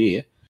last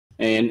year,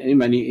 and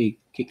he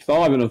kicked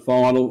 5 in a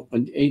final,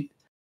 and he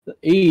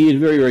is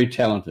very, very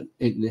talented.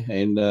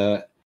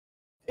 I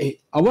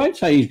won't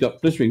say he's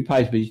got blistering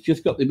pace, but he's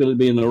just got the ability to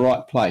be in the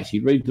right place.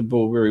 He reads the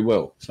ball very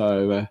well.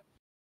 So,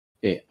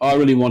 I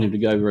really want him to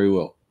go very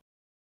well.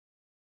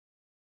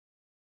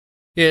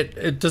 Yeah,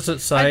 does it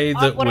say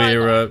that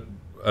we're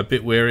a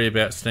bit wary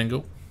about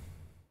Stengel?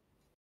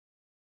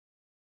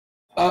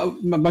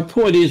 My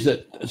point is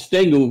that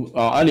Stengel,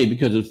 only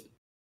because of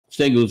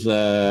Stengel's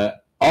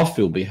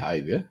off-field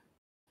behaviour,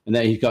 and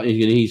that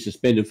he's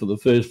suspended for the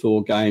first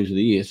 4 games of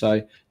the year.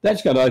 So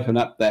that's going to open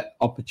up that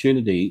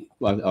opportunity,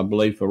 I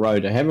believe, for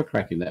Rowe to have a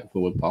crack in that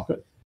forward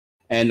pocket.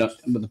 But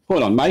the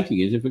point I'm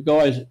making is if a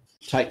guy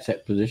takes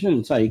that position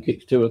and say he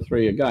kicks 2 or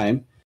 3 a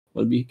game,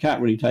 well, you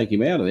can't really take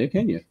him out of there,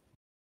 can you?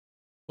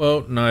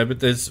 Well, no,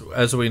 but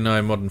as we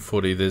know, modern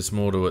footy, there's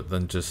more to it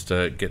than just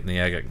getting the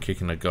agate and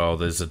kicking a goal.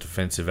 There's a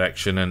defensive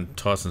action, and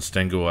Tyson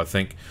Stengel, I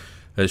think,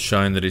 has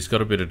shown that he's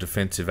got a bit of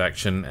defensive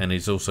action, and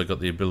he's also got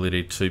the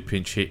ability to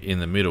pinch hit in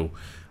the middle.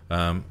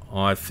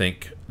 I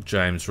think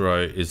James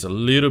Rowe is a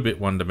little bit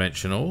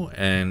one-dimensional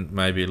and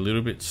maybe a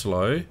little bit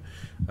slow,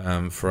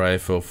 for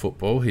AFL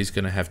football. He's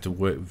going to have to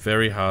work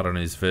very hard on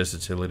his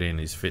versatility and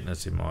his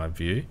fitness, in my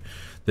view.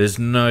 There's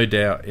no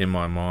doubt in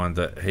my mind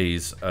that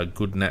he's a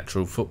good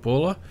natural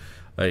footballer.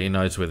 He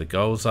knows where the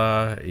goals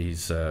are.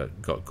 He's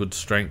got good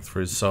strength for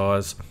his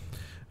size.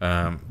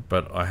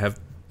 But I have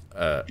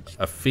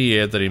a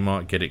fear that he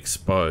might get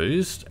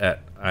exposed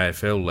at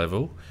AFL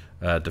level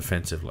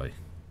defensively.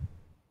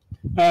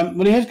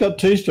 Well, he has got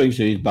two strings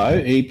to his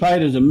bow. He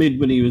played as a mid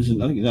when he was,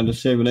 I think, his under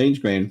 17s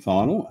grand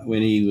final,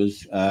 when he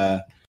was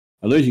a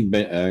losing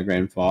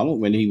grand final,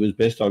 when he was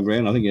best on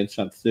ground. I think he had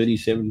some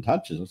 37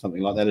 touches or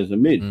something like that as a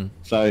mid.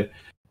 So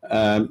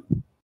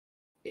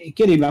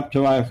get him up to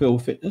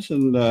AFL fitness,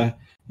 and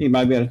he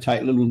may be able to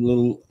take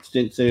little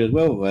stints there as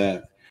well.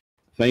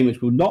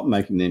 Which will not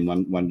make them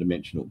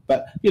one-dimensional.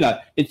 But,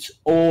 it's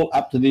all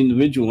up to the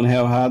individual and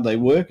how hard they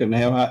work and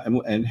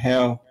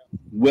how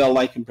well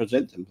they can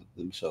present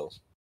themselves.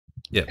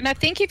 Yeah. And I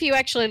think if you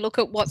actually look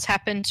at what's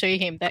happened to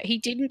him, that he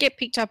didn't get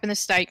picked up in the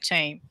state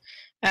team,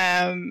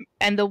 and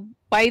the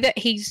way that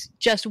he's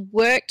just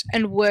worked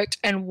and worked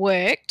and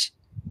worked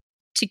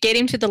to get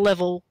him to the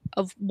level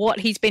of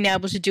what he's been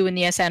able to do in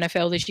the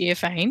SNFL this year,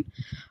 Fane,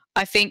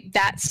 I think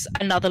that's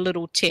another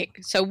little tick.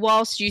 So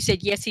whilst you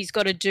said, yes, he's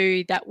got to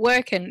do that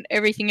work and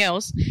everything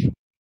else,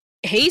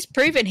 he's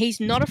proven he's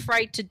not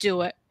afraid to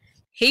do it.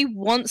 He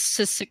wants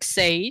to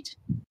succeed.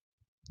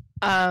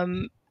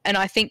 And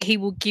I think he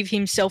will give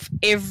himself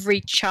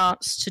every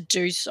chance to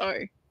do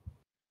so.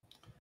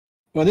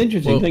 Well, the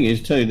interesting thing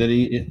is, too, that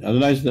I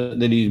noticed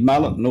that his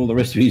mullet and all the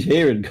rest of his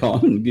hair had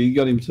gone. He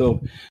got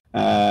himself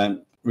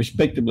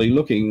respectably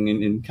looking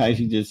in case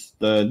he just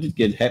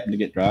happen to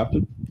get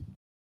drafted.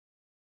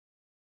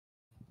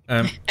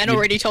 And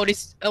already told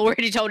his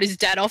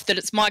dad off that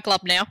it's my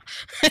club now.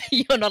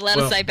 You're not allowed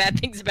to say bad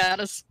things about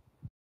us.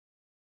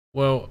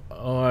 Well,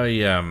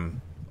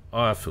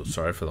 I feel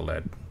sorry for the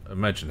lad.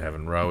 Imagine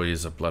having Rowie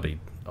as a bloody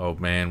old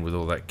man with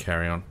all that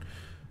carry on.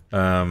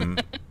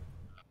 I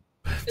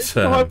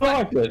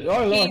like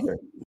it.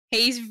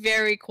 He's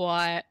very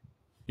quiet.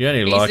 You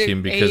only like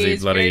him because he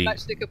bloody. Very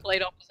much the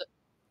complete opposite.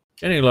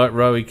 You only like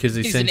Rowie because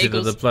he sends you to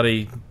Eagles. the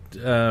bloody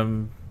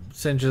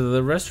sends you to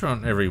the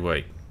restaurant every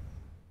week.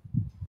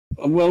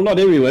 Well, not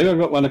every week. I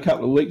got one a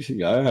couple of weeks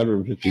ago,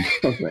 150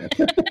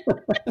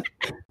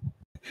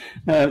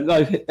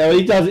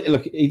 he does.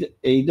 Look,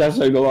 he does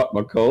seem to like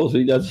my calls.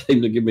 He does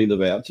seem to give me the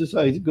voucher,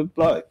 so he's a good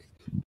bloke.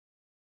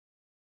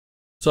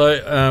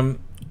 So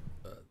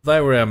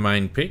they were our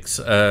main picks.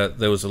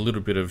 There was a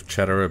little bit of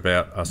chatter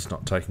about us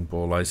not taking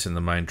Ball Ace in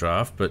the main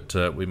draft,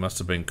 but we must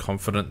have been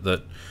confident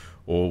that,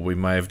 or we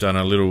may have done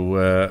a little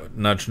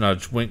nudge,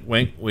 nudge, wink,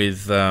 wink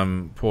with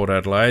Port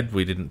Adelaide.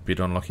 We didn't bid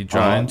on Lockie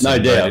Jones. No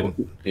doubt.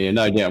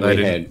 No doubt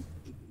we had.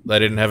 They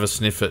didn't have a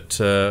sniff at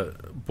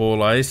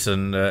Ball Ace,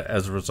 and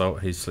as a result,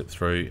 he slipped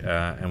through,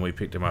 and we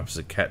picked him up as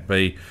a Cat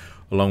B,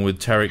 along with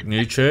Tarek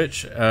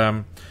Newchurch.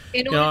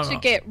 In order to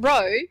get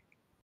Rowe,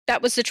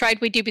 that was the trade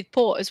we did with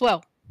Port as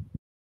well.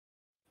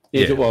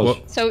 Yes, it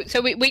was. Well,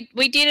 so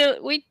we did a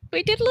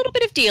little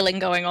bit of dealing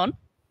going on.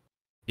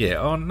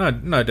 Yeah,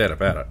 no doubt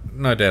about it.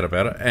 No doubt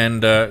about it.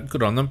 And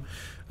good on them.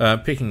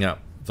 Picking up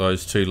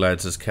those two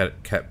lads as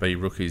Cat B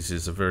rookies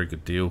is a very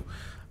good deal.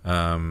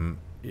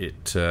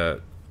 It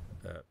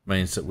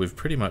means that we've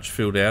pretty much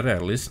filled out our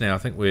list now. I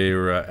think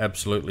we're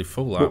absolutely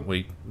full, aren't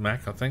we,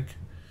 Mac, I think?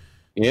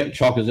 Yeah,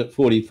 Chocker's at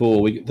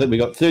 44. We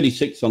got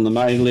 36 on the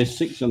main list,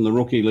 6 on the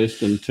rookie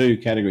list, and 2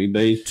 Category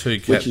Bs. 2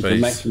 Cat which is Bs. the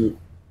maximum.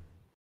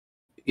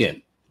 Yeah.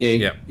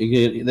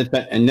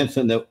 That's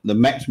the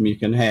maximum you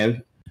can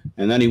have,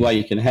 and the only way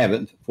you can have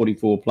it,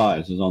 44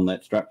 players, is on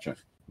that structure.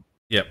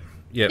 Yep.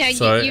 Now,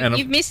 So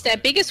you've missed our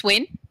biggest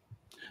win.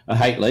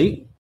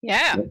 Haitley.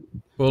 Yeah.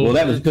 Well,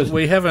 that was because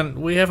we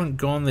haven't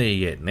gone there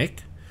yet,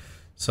 Nick.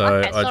 So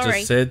Okay, I sorry.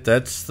 just said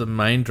that's the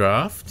main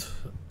draft,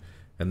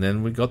 and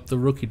then we got the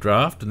rookie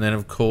draft, and then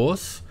of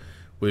course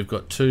we've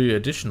got 2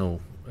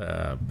 additional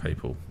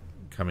people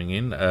coming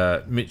in.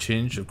 Mitch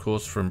Hinge, of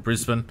course, from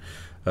Brisbane,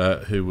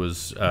 who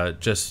was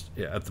just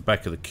at the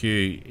back of the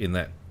queue in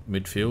that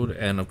midfield,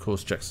 and of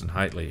course Jackson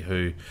Haitley,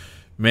 who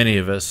many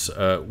of us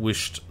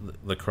wished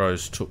the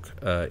Crows took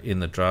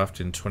in the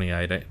draft in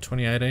 2018.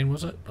 2018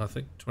 was it? I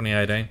think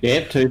 2018.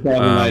 Yeah,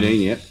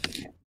 2018. Yep.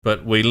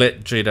 But we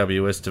let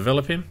GWS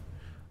develop him,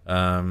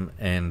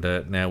 and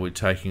now we're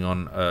taking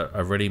on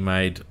a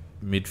ready-made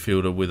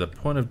midfielder with a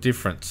point of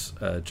difference,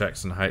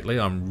 Jackson Haitley.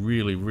 I'm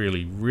really,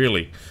 really,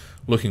 really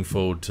looking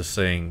forward to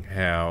seeing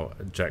how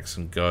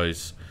Jackson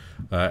goes.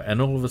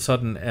 And all of a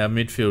sudden, our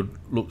midfield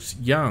looks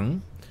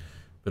young,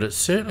 but it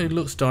certainly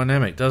looks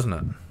dynamic, doesn't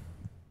it?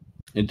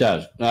 It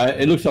does.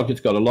 It looks like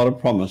it's got a lot of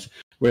promise,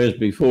 whereas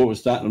before it was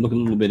starting to look a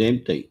little bit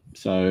empty.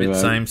 So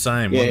Same,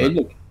 yeah,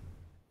 wasn't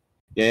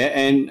it?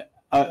 And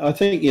I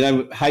think,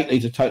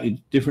 Haitley's a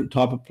totally different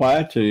type of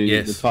player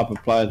to the type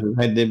of players we've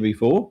had there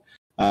before.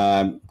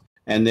 And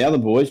the other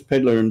boys,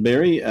 Pedler and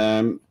Berry,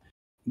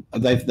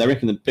 they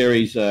reckon that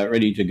Berry's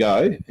ready to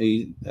go.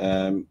 He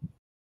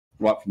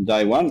right from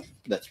day one.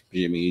 That's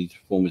presuming his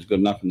form is good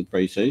enough in the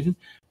pre-season,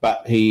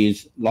 but he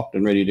is locked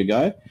and ready to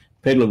go.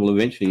 Pedler will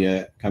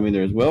eventually come in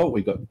there as well.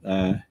 We've got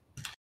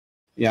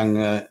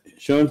young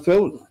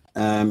Schoenfeld.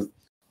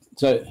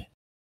 So,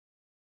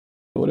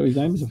 whatever his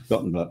name is, I've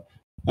forgotten. But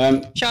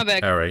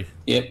Schomburg. Harry.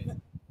 Yep.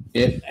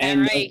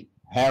 And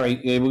Harry.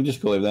 Yeah, we'll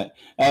just call him that.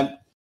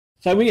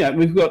 So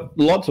we've got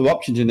lots of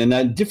options in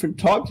there, different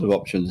types of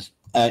options.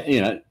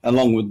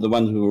 Along with the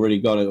ones we've already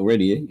got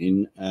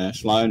in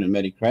Sloan and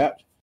Matty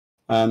Crouch,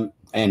 and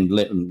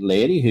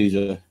Lairdy,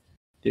 who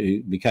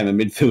became a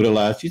midfielder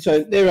last year.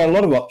 So there are a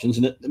lot of options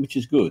in it, which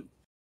is good.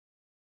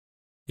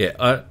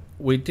 Yeah,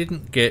 we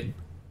didn't get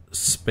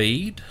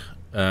speed.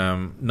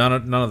 None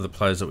of the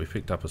players that we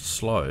picked up are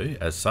slow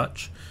as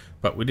such,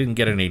 but we didn't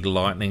get any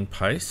lightning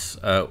pace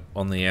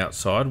on the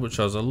outside, which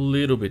I was a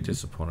little bit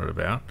disappointed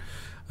about.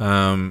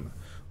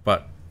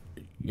 But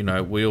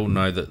we all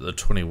know that the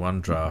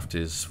 21 draft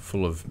is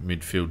full of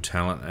midfield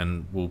talent,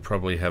 and we'll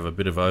probably have a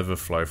bit of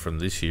overflow from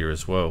this year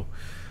as well.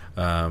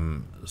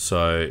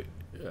 So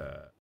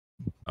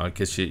I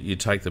guess you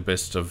take the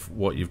best of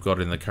what you've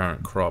got in the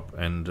current crop,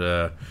 and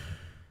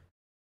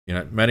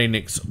Matty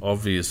Nix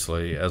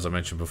obviously, as I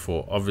mentioned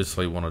before,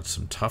 wanted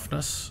some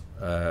toughness,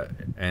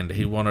 and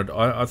he wanted.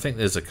 I think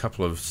there's a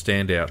couple of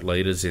standout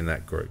leaders in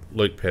that group.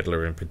 Luke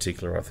Pedler in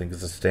particular, I think,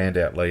 is a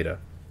standout leader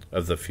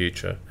of the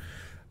future.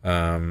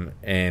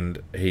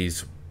 And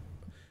he's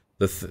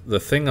the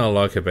thing I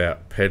like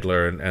about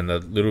Pedler and the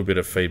little bit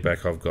of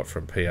feedback I've got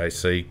from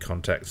PAC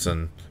contacts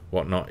and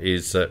whatnot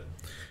is that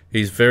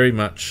he's very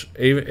much,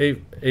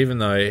 even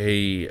though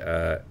he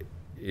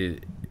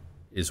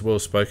is well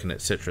spoken,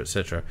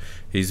 etc.,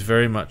 he's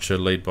very much a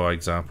lead by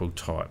example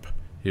type.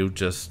 He'll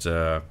just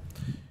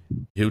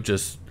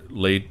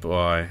lead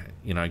by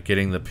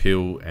getting the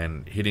pill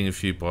and hitting a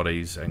few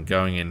bodies and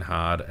going in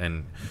hard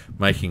and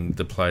making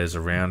the players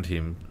around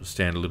him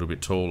stand a little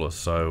bit taller.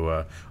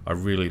 So I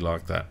really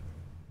like that.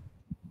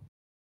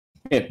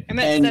 Yeah,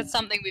 and that's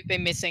something we've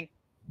been missing.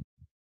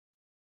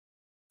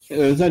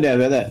 There's no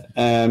doubt about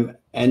that.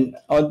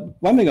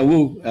 One thing I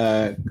will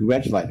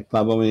congratulate the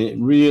club. I mean, it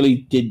really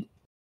did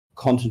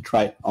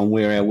concentrate on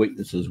where our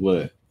weaknesses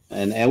were,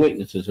 and our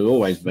weaknesses have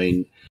always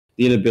been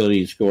the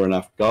inability to score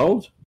enough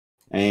goals.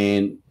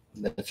 And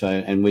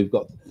we've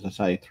got, as I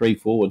say, 3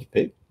 forwards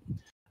picked,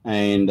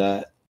 and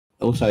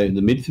also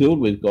the midfield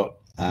we've got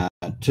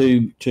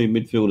two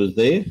midfielders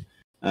there.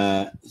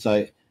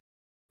 Sorry,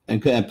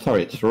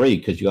 it's 3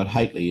 because you got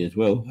Haitley as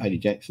well,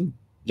 Jackson,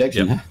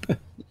 yep.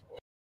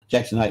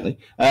 Jackson Haitley,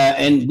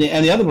 and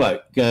the other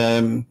bloke,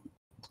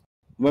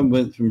 one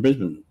went from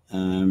Brisbane,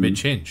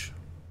 Mitch Hinge.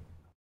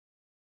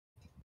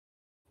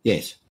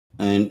 Yes.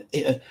 And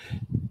he's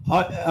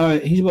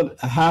what,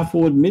 a half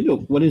forward mid, or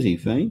what is he,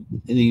 Fiend?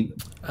 Is he?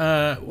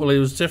 Well, he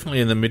was definitely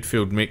in the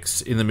midfield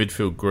mix, in the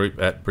midfield group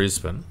at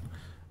Brisbane.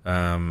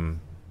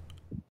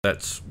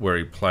 That's where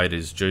he played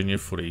his junior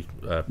footy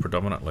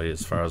predominantly,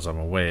 as far as I'm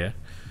aware,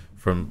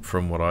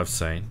 from what I've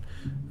seen.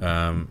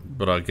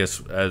 But I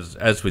guess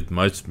as with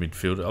most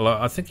midfield,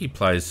 I think he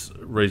plays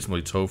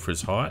reasonably tall for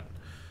his height.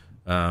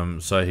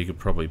 So he could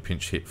probably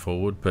pinch hit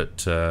forward,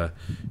 but I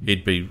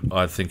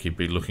think he'd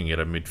be looking at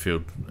a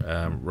midfield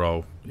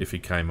role if he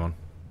came on.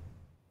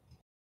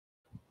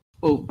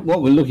 Well,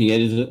 what we're looking at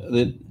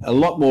is a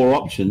lot more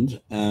options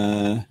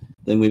than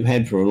we've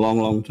had for a long,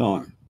 long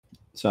time.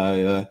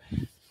 So,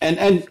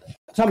 and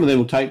some of them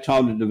will take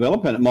time to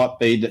develop, and it might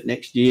be that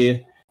next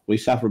year we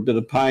suffer a bit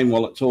of pain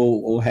while it's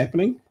all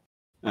happening.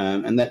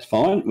 And that's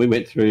fine. We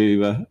went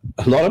through a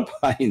lot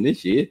of pain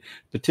this year,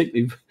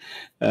 particularly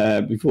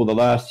before the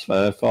last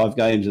 5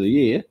 games of the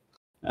year.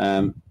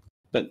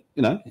 But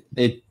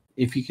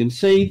if you can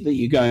see that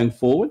you're going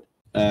forward,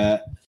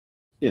 it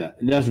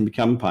doesn't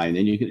become pain.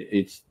 Then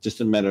it's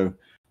just a matter of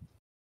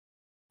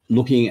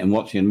looking and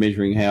watching and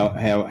measuring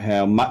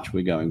how much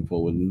we're going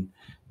forward. And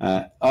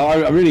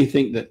I really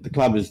think that the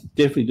club is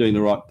definitely doing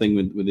the right thing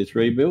with this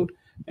rebuild,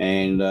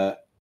 and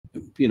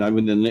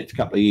within the next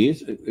couple of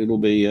years, it'll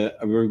be a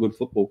very good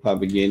football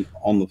club again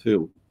on the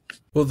field.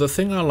 Well, the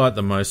thing I like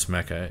the most,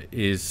 Macca,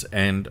 is,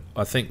 and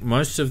I think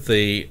most of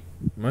the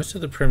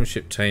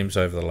premiership teams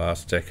over the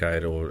last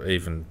decade or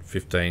even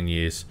 15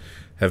 years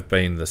have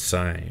been the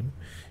same,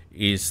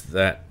 is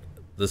that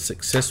the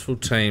successful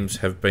teams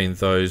have been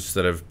those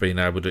that have been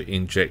able to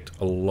inject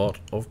a lot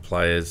of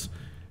players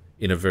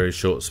in a very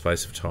short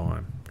space of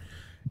time.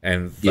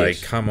 And they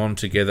come on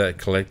together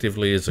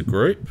collectively as a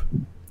group.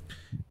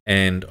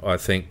 And I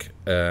think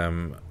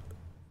in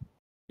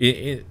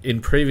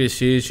previous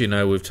years,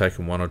 we've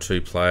taken 1 or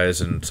 2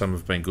 players, and some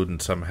have been good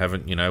and some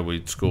haven't.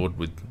 We scored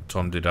with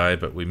Tom Diday,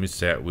 but we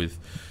missed out with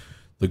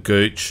the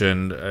Gooch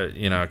and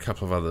a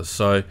couple of others.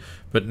 So,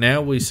 but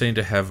now we seem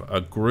to have a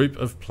group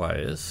of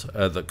players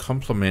that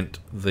complement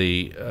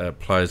the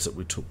players that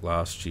we took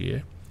last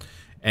year,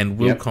 and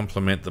will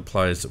complement the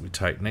players that we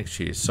take next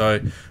year. So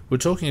we're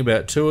talking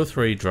about 2 or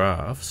 3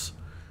 drafts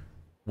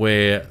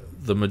where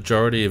the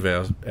majority of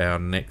our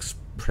next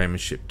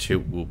premiership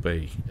tilt will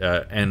be.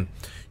 And,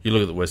 You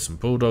look at the Western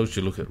Bulldogs,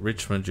 you look at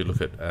Richmond, you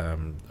look at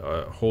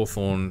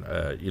Hawthorn,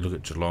 you look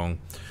at Geelong.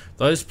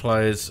 Those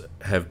players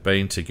have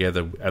been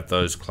together at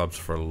those clubs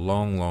for a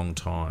long, long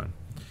time.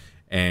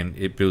 And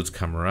it builds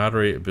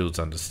camaraderie, it builds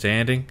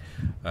understanding,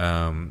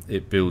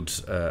 it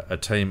builds a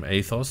team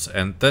ethos,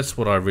 and that's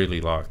what I really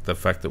like, the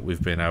fact that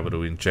we've been able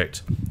to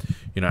inject,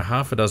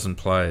 half a dozen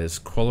players,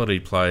 quality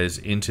players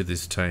into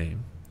this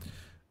team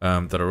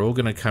that are all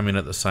going to come in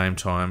at the same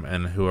time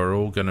and who are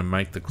all going to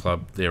make the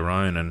club their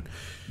own. And,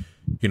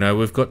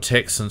 we've got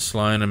Tex and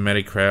Sloan and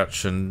Matty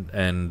Crouch and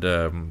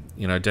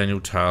Daniel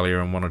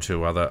Talia and one or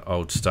two other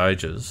old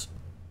stagers,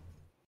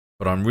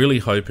 but I'm really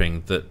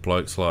hoping that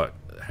blokes like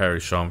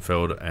Harry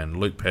Schoenfeld and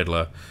Luke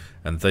Pedler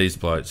and these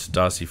blokes,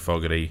 Darcy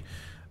Fogarty,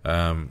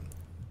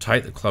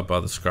 take the club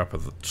by the scruff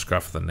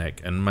of the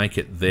neck and make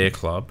it their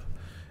club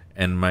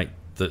and make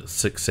the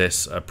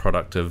success a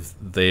product of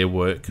their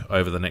work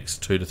over the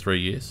next 2 to 3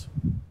 years.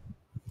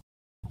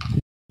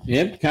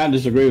 Yeah, can't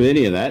disagree with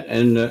any of that.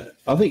 And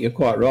I think you're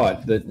quite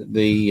right that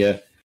the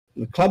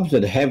clubs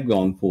that have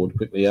gone forward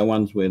quickly are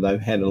ones where they've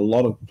had a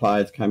lot of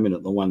players come in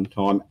at the one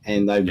time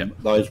and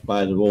those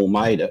players have all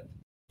made it.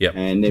 Yep.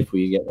 And therefore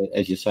you get,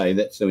 as you say,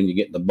 that's when you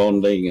get the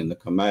bonding and the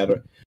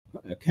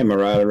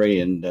camaraderie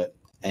and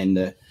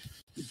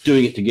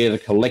doing it together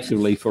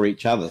collectively for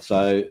each other.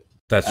 So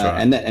that's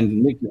right.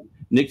 And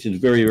Nick's is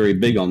very, very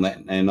big on that,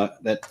 and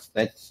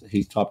that's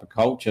his type of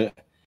culture.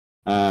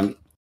 And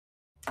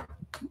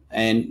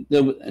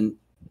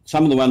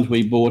some of the ones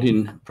we brought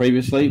in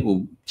previously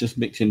will just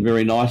mix in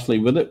very nicely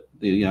with it.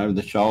 The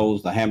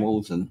Scholes, the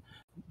Hamills, and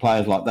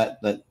players like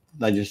that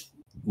they just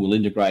will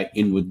integrate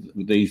in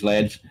with these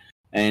lads.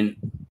 And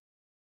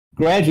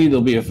gradually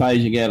there'll be a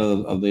phasing out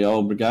of the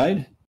old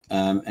brigade.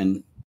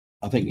 And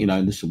I think,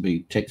 this will be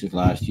Texas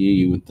last year,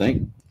 you would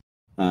think,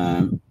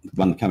 one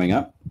coming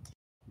up.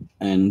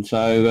 And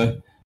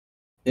so,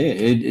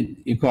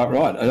 you're quite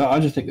right. I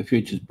just think the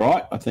future's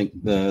bright. I think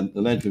the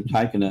lads have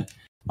taken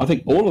I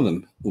think all of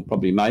them will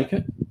probably make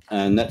it.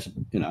 And that's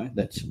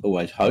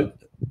always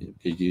hope,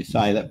 because you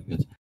say that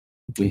because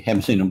we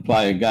haven't seen them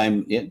play a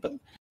game yet, but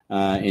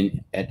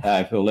at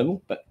AFL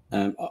level. But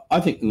I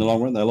think in the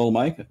long run they'll all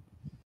make it.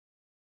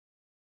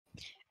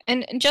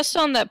 And just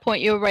on that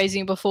point you were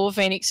raising before,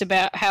 Phoenix,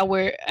 about how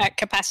we're at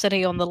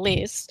capacity on the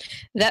list,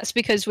 that's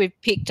because we've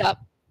picked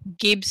up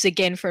Gibbs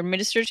again for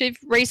administrative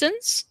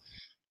reasons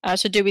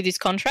to do with his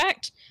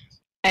contract,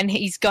 and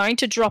he's going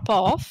to drop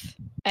off.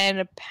 And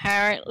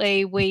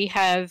apparently we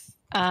have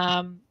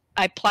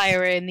a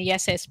player in the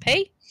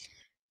SSP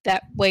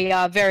that we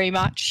are very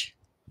much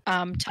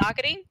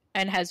targeting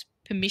and has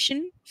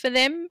permission for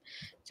them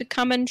to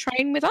come and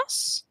train with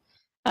us.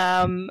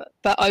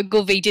 But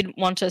Ogilvy didn't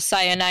want to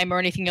say a name or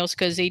anything else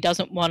because he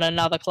doesn't want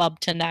another club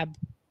to nab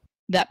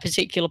that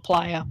particular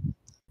player.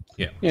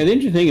 Yeah, the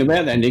interesting thing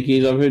about that, Nicky,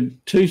 is I've heard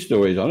two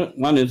stories on it.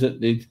 One is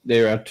that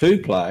there are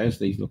two players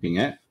that he's looking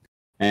at,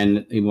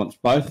 and he wants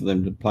both of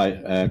them to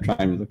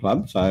train with the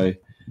club. So,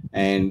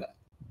 and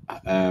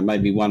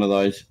maybe one of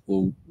those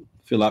will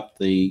fill up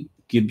the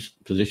Gibbs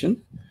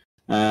position.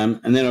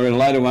 And then I read a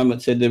later one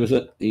that said he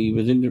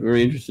was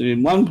very interested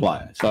in one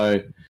player.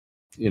 So,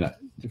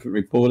 different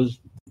reporters,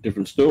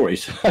 different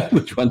stories.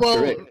 Which one's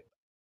correct?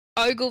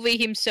 Ogilvy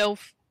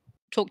himself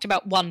talked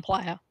about one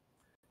player.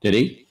 Did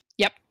he?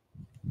 Yep.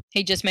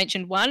 He just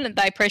mentioned one, and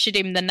they pressured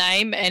him the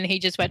name, and he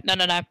just went, no,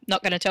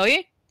 not going to tell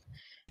you,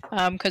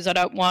 because I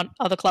don't want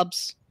other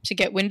clubs to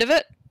get wind of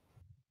it.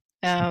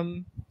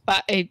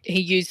 But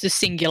he used the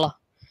singular.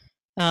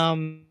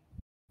 Okay,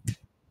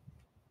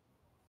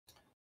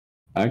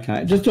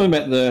 just talking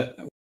about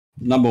the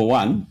number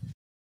one,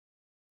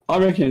 I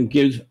reckon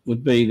Gibbs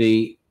would be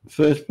the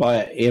first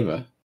player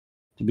ever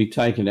to be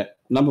taken at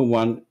number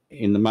one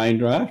in the main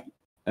draft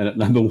and at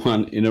number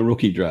one in a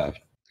rookie draft.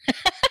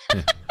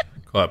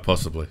 Quite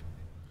possibly.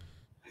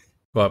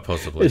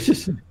 It's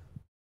just,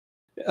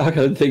 I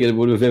don't think it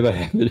would have ever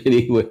happened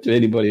anywhere to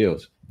anybody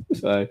else.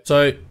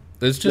 So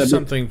there's just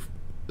something.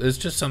 There's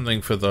just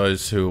something for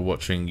those who are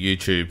watching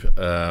YouTube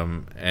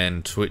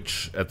and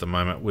Twitch at the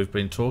moment. We've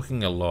been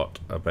talking a lot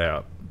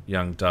about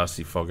young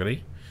Darcy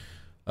Fogarty.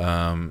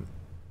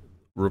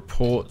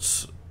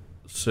 Reports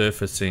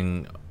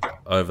surfacing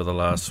over the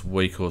last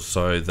week or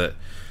so that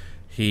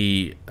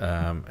he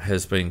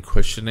has been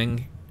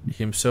questioning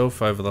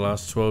himself over the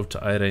last 12 to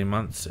 18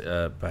 months,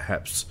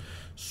 perhaps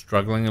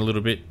struggling a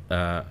little bit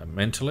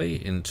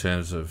mentally in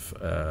terms of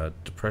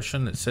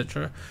depression,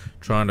 etc.,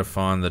 trying to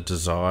find the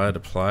desire to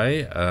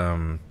play.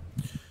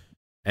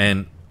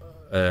 And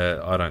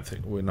I don't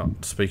think we're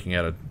not speaking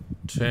out of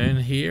turn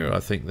here. I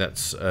think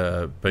that's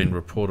been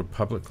reported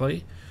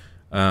publicly.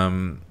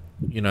 And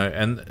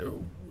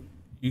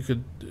you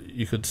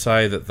could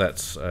say that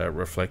that's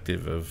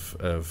reflective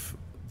of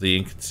the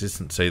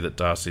inconsistency that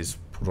Darcy's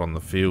put on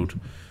the field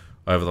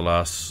over the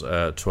last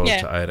 12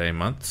 to 18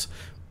 months.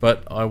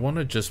 But I want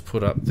to just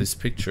put up this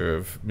picture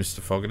of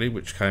Mr. Fogarty,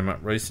 which came up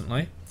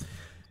recently.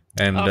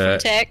 And from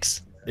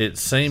Tex. It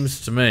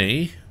seems to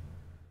me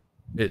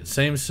It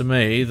seems to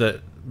me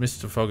that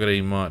Mr.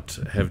 Fogarty might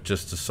have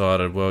just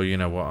decided, well, you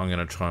know what, I'm going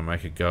to try and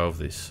make a go of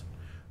this.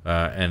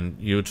 And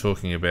you were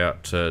talking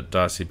about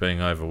Darcy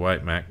being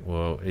overweight, Mac.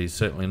 Well, he's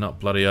certainly not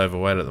bloody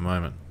overweight at the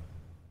moment.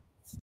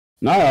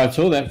 No, I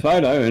saw that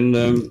photo,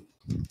 and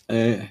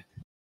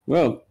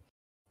well,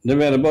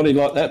 never had a body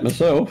like that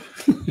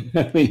myself.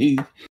 I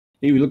mean,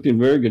 he looked in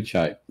very good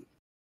shape.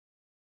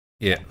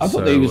 Yeah, I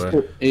thought he was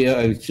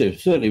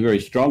certainly very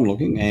strong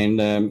looking,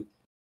 and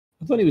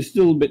I thought he was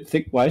still a bit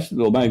thick-waisted,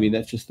 or maybe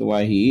that's just the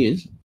way he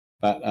is.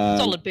 But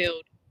solid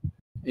build.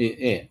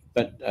 Yeah,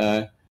 but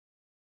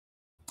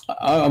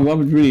I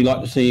would really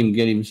like to see him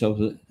get himself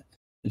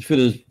as fit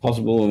as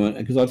possible,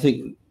 because I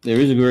think there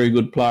is a very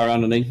good player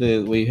underneath there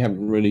that we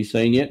haven't really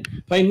seen yet.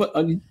 Payne, what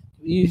are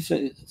you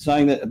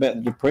saying that about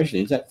the depression?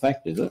 Is that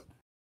fact, is it?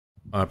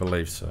 I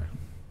believe so.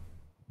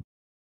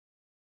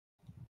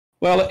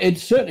 Well, it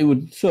certainly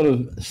would sort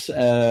of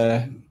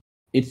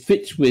it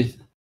fits with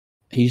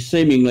his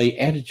seemingly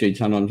attitude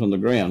sometimes on the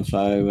ground.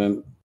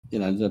 So,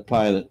 there's a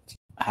player that's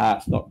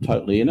heart's not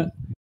totally in it.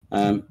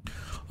 I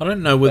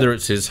don't know whether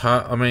it's his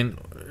heart. I mean,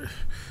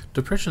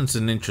 depression's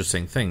an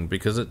interesting thing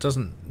because it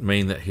doesn't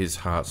mean that his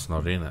heart's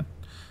not in it.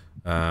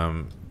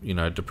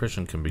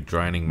 Depression can be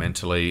draining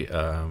mentally.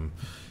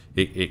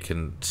 It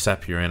can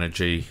sap your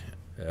energy,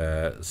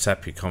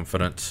 sap your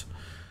confidence.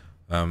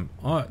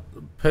 I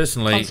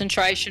personally,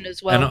 concentration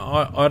as well. And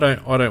I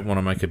don't want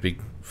to make a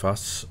big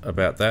fuss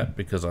about that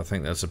because I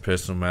think that's a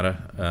personal matter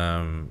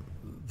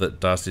that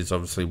Darcy's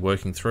obviously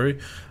working through.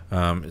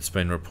 It's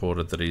been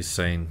reported that he's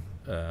seen,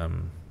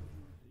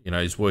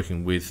 he's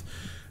working with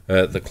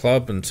the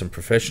club and some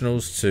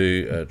professionals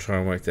to try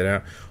and work that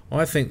out.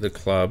 I think the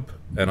club,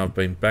 and I've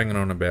been banging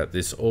on about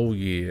this all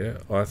year,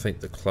 I think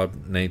the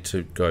club need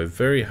to go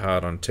very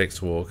hard on Tex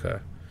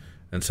Walker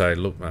and say,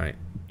 look, mate,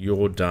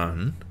 you're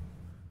done.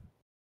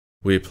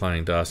 We're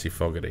playing Darcy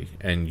Fogarty,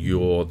 and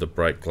you're the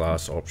break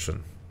glass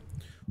option.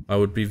 I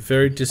would be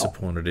very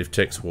disappointed if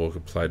Tex Walker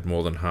played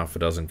more than half a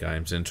dozen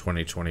games in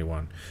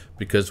 2021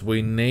 because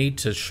we need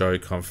to show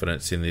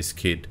confidence in this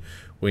kid.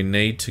 We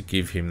need to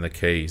give him the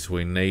keys.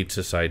 We need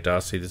to say,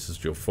 Darcy, this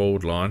is your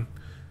forward line.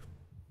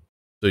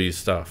 Do your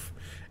stuff.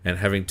 And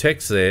having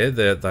Tex there,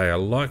 they are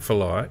like for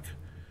like,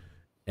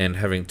 and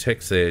having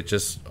Tex there,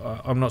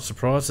 I'm not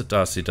surprised that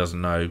Darcy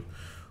doesn't know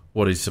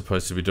what he's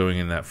supposed to be doing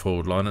in that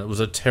forward line. It was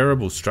a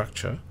terrible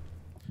structure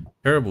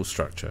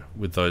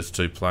with those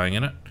two playing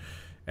in it.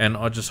 And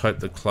I just hope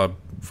the club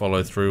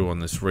follow through on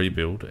this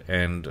rebuild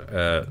and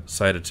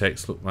say to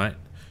Tex, look, mate,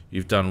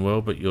 you've done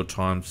well, but your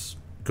time's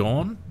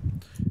gone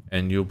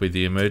and you'll be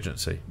the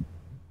emergency.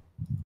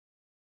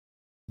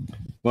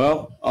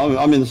 Well,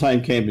 I'm in the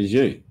same camp as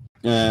you.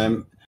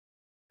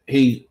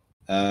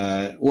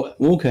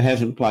 Walker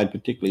hasn't played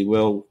particularly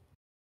well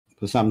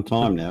for some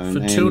time now. For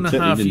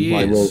 2.5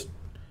 years. Well.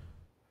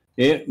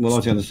 Yeah, well, I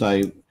was going to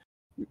say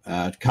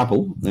a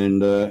couple,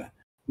 and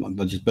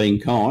but just being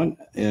kind.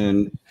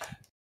 And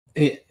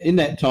in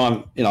that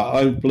time,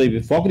 I believe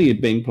if Fogarty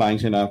had been playing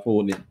centre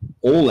forward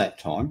all that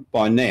time,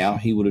 by now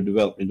he would have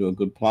developed into a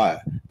good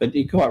player. But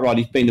you're quite right;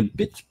 he's been a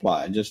bits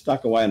player, just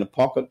stuck away in the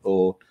pocket,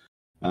 or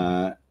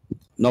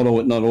not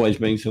always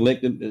being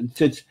selected.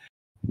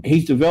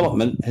 His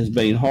development has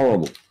been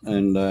horrible,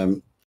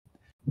 and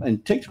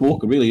Tex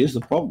Walker really is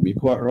the problem. You're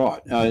quite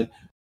right.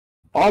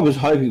 I was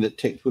hoping that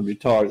Tex would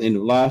retire at the end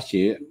of last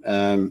year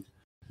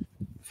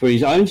for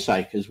his own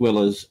sake as well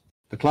as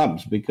the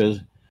club's, because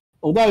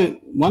although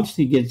once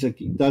he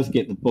does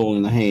get the ball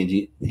in the hands,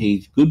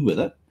 he's good with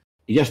it.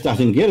 He just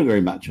doesn't get very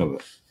much of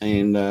it.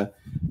 And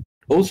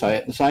also,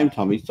 at the same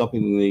time, he's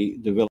stopping the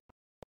development,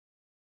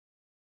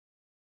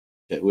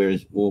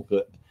 whereas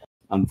Walker,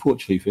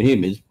 unfortunately for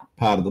him, is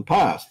part of the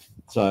past.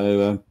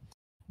 So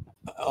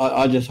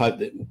I just hope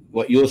that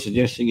what you're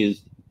suggesting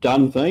is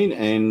done, Fiend,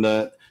 and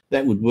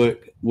that would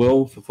work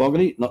well for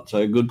Fogarty, not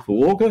so good for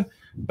Walker,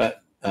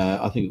 but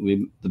I think it would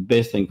be the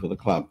best thing for the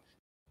club.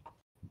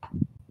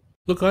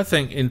 Look, I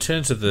think in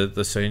terms of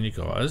the senior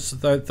guys,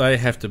 they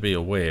have to be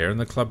aware, and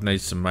the club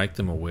needs to make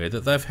them aware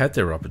that they've had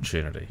their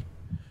opportunity.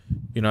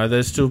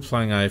 They're still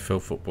playing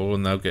AFL football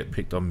and they'll get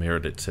picked on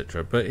merit,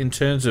 etc. But in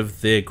terms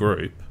of their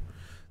group,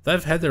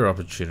 they've had their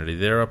opportunity.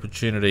 Their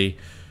opportunity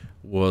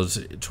was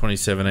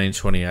 2017,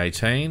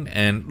 2018,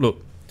 and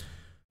look,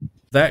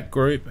 that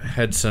group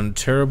had some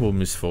terrible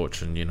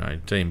misfortune,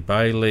 Dean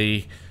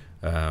Bailey,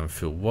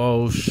 Phil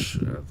Walsh,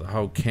 the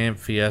whole camp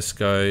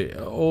fiasco,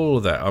 all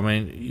of that. I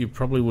mean, you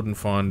probably wouldn't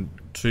find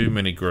too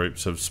many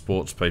groups of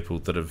sports people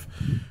that have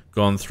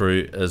gone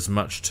through as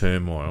much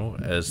turmoil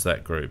as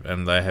that group,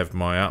 and they have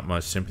my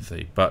utmost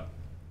sympathy. But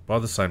by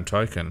the same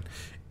token,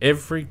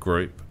 every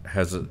group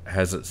has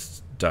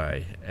its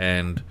day,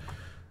 and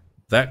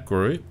that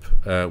group,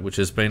 which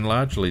has been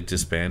largely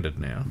disbanded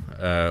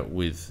now,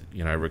 with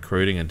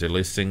recruiting and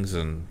delistings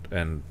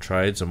and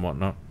trades and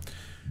whatnot,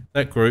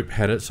 that group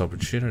had its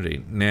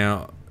opportunity.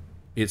 Now,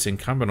 it's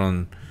incumbent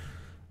on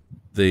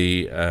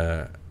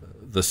the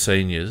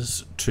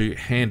seniors to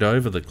hand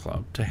over the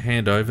club, to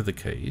hand over the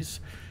keys,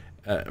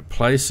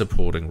 play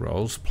supporting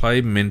roles,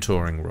 play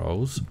mentoring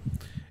roles,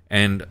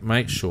 and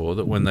make sure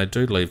that when they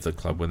do leave the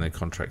club, when their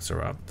contracts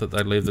are up, that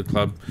they leave the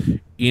club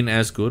in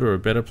as good or a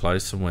better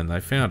place than when they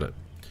found it.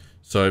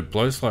 So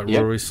blokes like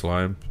Rory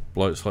Sloane,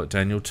 blokes like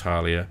Daniel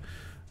Talia,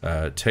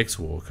 Tex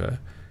Walker,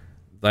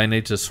 they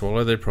need to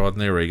swallow their pride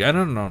and their ego.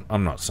 And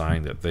I'm not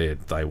saying that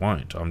they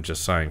won't. I'm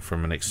just saying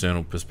from an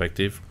external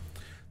perspective,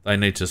 they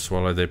need to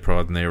swallow their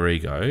pride and their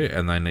ego,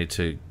 and they need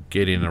to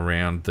get in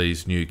around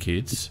these new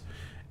kids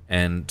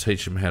and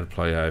teach them how to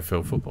play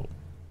AFL football.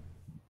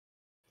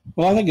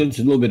 Well, I think it's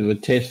a little bit of a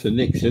test for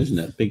Nix, isn't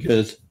it?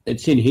 Because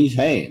it's in his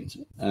hands.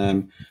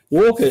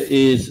 Walker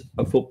is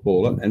a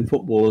footballer, and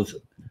footballers,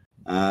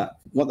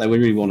 what they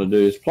really want to do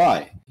is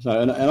play.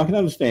 So, and I can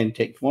understand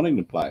Tex wanting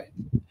to play.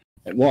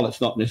 And while it's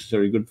not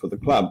necessarily good for the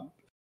club,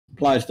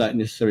 players don't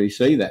necessarily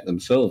see that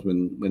themselves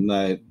when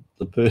they're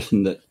the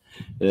person that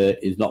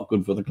is not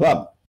good for the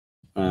club.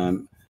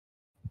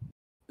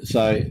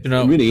 So it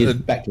really is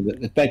back to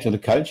the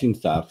coaching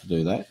staff to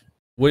do that.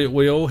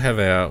 We all have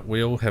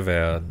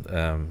our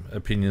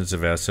opinions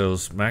of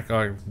ourselves. Mac,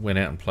 I went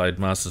out and played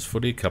Masters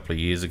footy a couple of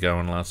years ago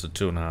and lasted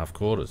 2.5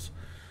 quarters.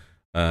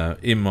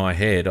 In my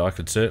head, I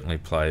could certainly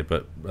play,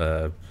 but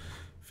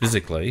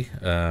physically,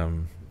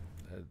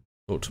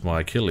 talked to my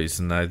Achilles,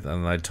 and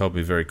they told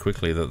me very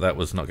quickly that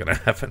was not going to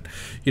happen.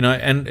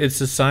 And it's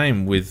the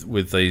same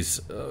with these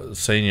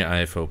senior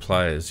AFL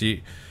players.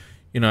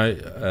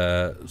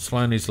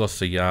 Sloaney's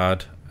lost a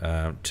yard.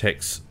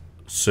 Tex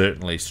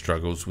certainly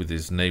struggles with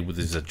his knee, with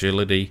his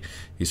agility.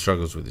 He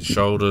struggles with his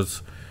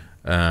shoulders.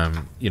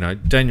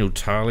 Daniel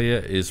Talia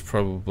is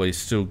probably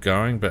still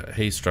going, but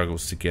he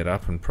struggles to get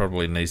up and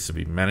probably needs to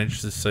be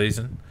managed this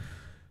season.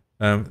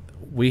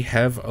 We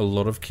have a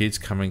lot of kids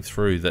coming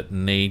through that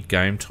need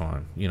game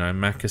time.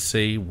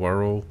 Mackesy,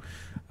 Worrell,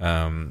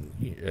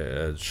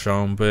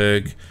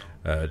 Schoenberg,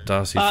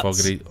 Darcy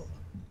Fogarty,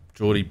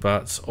 Geordie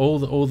Butts,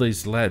 all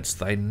these lads,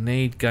 they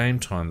need game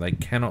time. They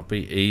cannot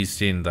be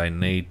eased in. They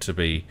need to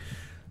be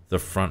the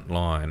front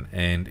line,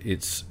 and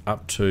it's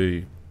up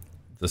to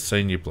the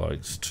senior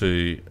blokes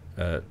to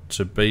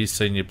be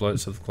senior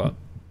blokes of the club.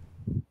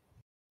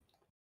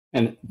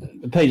 And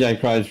PJ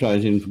Crowe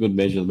throws in for good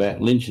measure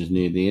about Lynch's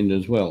near the end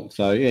as well.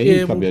 So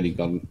he's probably only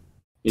got.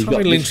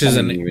 Tommy Lynch is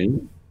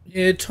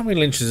Tommy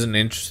Lynch is an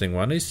interesting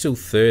one. He's still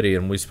 30,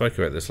 and we spoke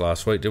about this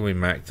last week, didn't we,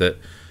 Mac? That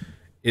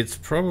it's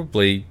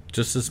probably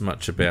just as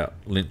much about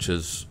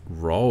Lynch's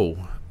role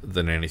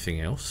than anything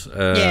else. He's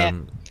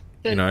been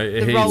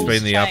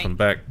the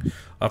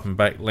up and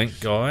back link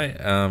guy,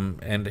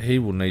 and he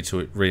will need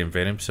to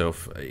reinvent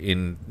himself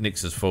in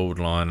Nix's forward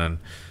line,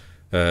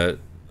 and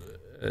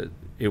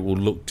it will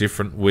look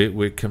different.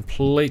 We're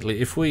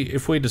completely, if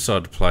we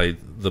decide to play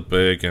the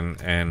Berg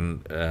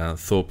and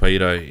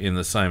Torpedo in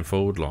the same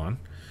forward line,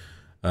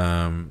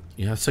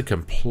 it's a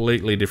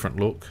completely different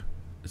look.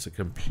 It's a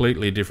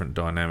completely different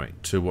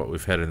dynamic to what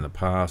we've had in the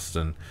past,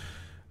 and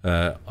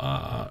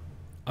I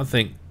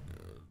think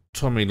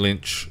Tommy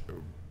Lynch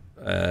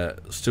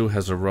still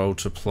has a role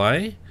to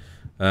play,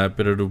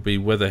 but it'll be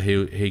whether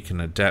he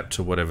can adapt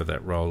to whatever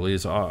that role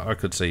is. I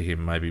could see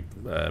him maybe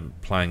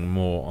playing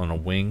more on a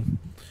wing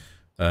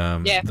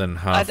than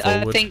half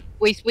forward. I think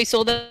we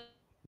saw that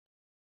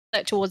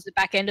towards the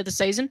back end of the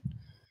season.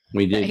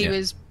 We did. He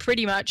was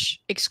pretty much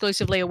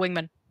exclusively a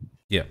wingman.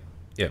 Yeah.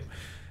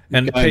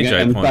 And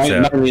PJ points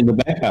out in the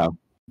back half.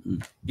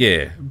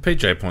 Yeah,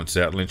 PJ points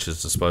out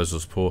Lynch's disposal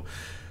is poor.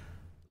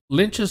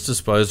 Lynch's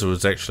disposal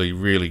was actually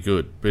really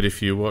good, but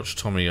if you watch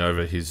Tommy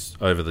over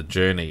the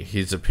journey,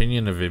 his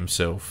opinion of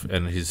himself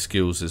and his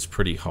skills is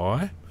pretty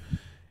high,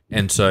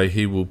 and so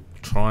he will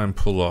try and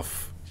pull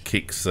off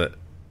kicks that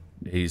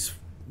he's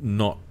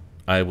not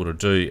able to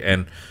do,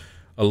 and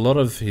a lot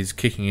of his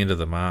kicking into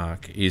the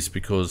mark is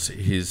because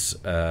his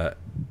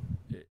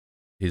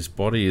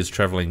body is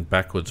travelling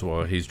backwards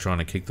while he's trying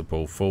to kick the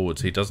ball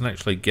forwards. He doesn't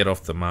actually get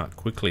off the mark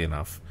quickly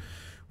enough,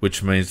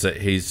 which means that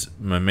his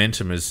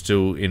momentum is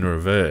still in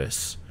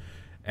reverse,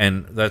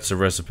 and that's a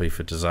recipe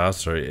for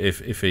disaster.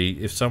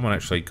 If someone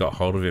actually got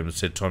hold of him and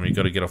said, "Tom, you've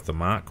got to get off the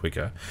mark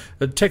quicker,"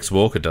 Tex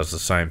Walker does the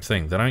same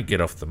thing. They don't get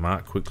off the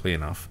mark quickly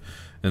enough,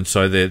 and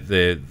so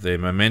their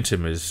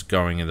momentum is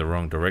going in the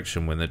wrong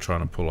direction when they're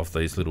trying to pull off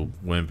these little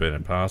worm burner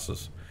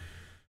passes.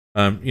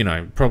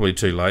 Probably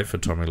too late for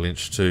Tommy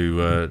Lynch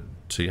to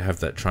have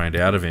that trained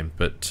out of him,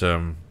 but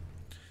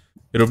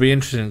it'll be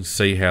interesting to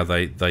see how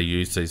they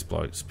use these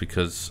blokes,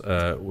 because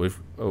I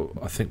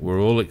think we're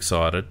all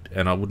excited,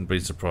 and I wouldn't be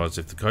surprised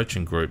if the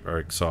coaching group are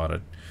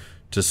excited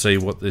to see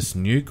what this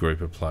new group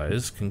of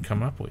players can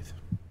come up with.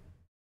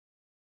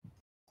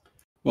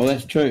 Well,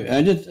 that's true.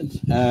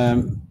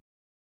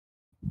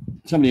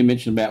 Somebody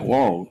mentioned about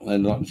Worrell.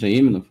 I'd like to see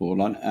him in the forward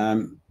line,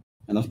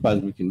 and I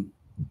suppose we can,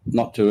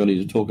 not too early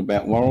to talk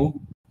about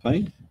Worrell,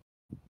 Pete.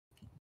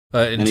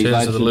 In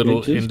terms of the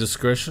little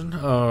indiscretion,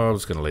 I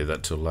was going to leave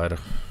that till later.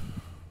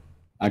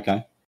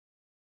 Okay.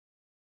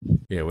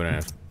 Yeah, we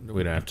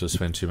don't have to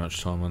spend too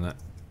much time on that.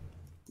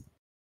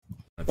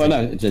 I thought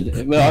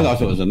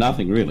it was a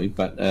nothing really,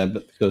 but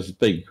because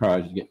big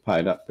Crows get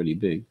paid up pretty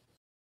big.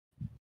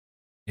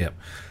 Yep.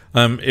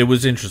 It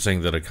was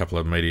interesting that a couple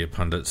of media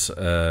pundits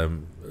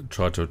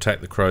tried to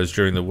attack the Crows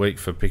during the week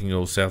for picking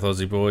all South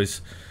Aussie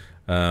boys.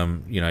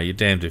 You're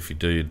damned if you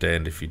do, you're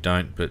damned if you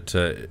don't. But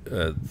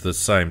the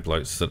same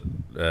blokes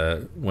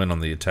that went on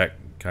the attack,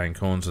 Kane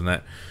Corns and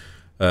that,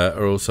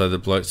 are also the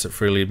blokes that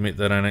freely admit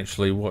they don't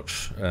actually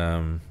watch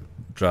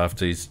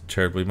draftees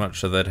terribly much,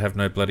 so they'd have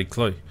no bloody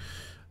clue.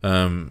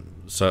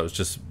 So it was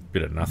just a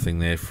bit of nothing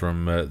there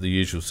from the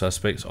usual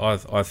suspects.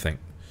 I think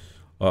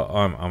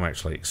I'm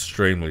actually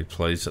extremely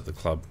pleased that the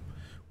club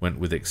went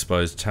with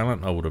exposed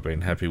talent. I would have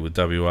been happy with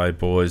WA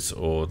boys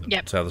or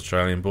South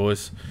Australian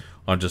boys.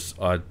 I just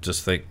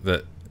think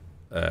that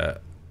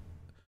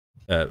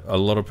a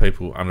lot of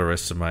people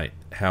underestimate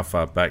how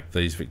far back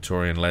these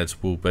Victorian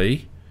lads will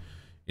be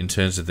in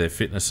terms of their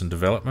fitness and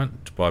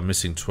development by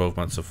missing 12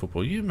 months of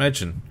football. You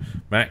imagine,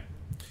 Mac,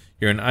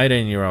 you're an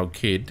 18-year-old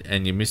kid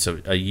and you miss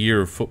a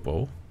year of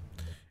football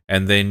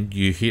and then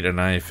you hit an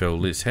AFL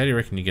list. How do you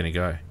reckon you're going to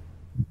go?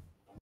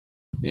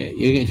 Yeah,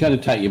 it's going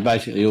to take you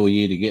basically all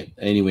year to get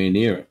anywhere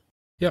near it.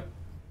 Yep,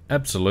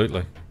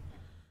 absolutely.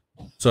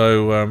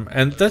 So,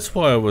 and that's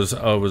why I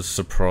was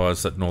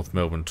surprised that North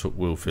Melbourne took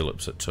Will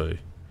Phillips at 2,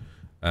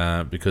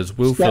 because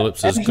Will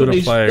Phillips, as good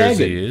a player as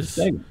he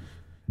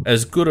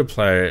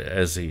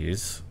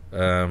is,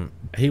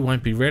 he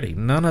won't be ready.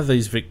 None of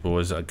these Vic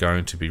boys are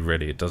going to be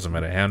ready. It doesn't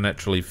matter how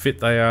naturally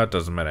fit they are. It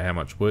doesn't matter how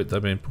much work they've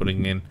been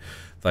putting in.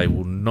 They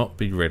will not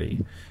be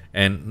ready.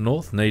 And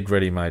North need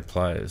ready-made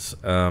players,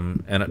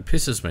 and it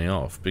pisses me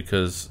off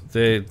because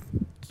they're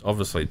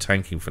obviously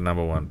tanking for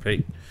number 1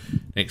 pick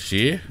next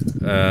year.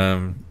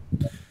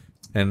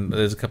 And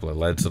there's a couple of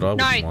lads that I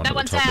wouldn't want at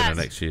the top end of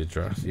next year's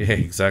draft. Yeah,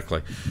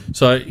 exactly.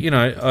 So,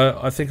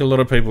 I think a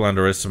lot of people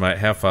underestimate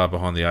how far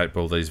behind the 8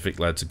 ball these Vic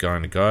lads are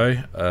going to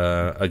be.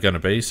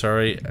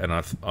 And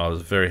I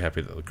was very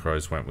happy that the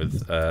Crows went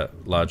with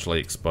largely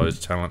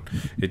exposed talent.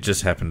 It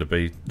just happened to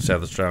be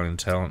South Australian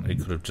talent. It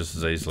could have just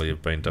as easily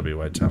have been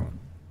WA talent.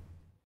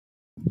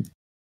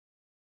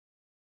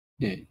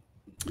 Yeah,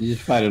 you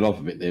just faded off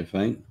a bit there,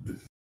 Fane.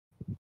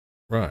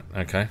 Right,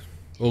 okay.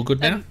 All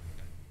good now?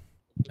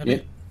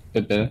 Yeah.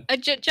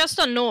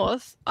 Just on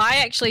North, I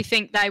actually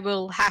think they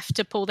will have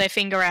to pull their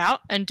finger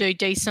out and do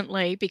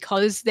decently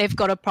because they've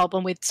got a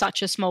problem with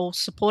such a small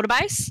supporter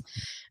base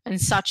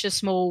and such a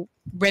small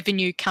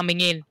revenue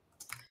coming in.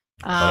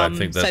 I don't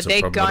think that's so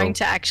they're going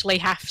to actually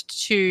have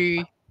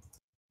to,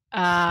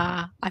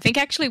 I think,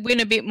 actually win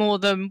a bit more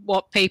than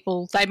what they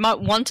might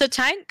want to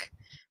tank.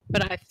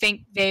 But I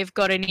think they've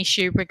got an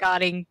issue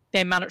regarding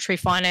their monetary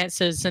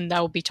finances and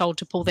they'll be told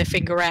to pull their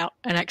finger out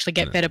and actually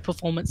get better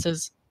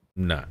performances.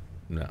 No.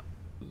 The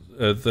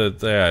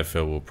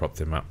AFL will prop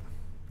them up.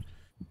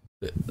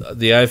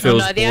 The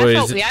AFL's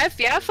boys... The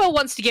AFL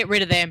wants to get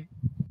rid of them.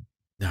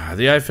 No,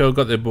 the AFL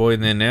got their boy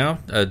in there now,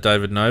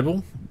 David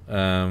Noble.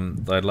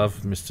 They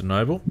love Mr.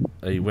 Noble.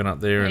 He went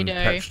up there and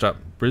patched up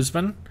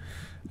Brisbane.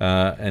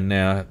 And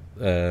now...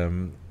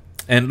 and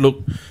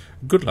look,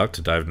 good luck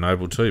to David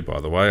Noble too, by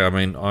the way. I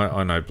mean,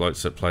 I know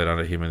blokes that played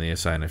under him in the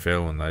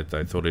SANFL and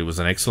they thought he was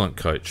an excellent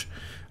coach.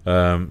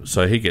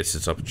 So he gets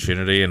this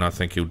opportunity, and I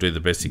think he'll do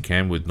the best he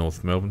can with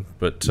North Melbourne.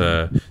 But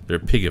they're a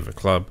pig of a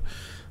club.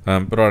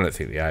 But I don't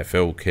think the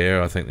AFL will care.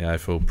 I think the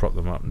AFL will prop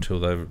them up until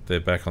they're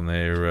back on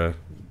their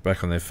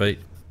feet.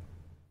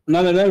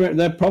 No,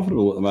 they're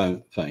profitable at the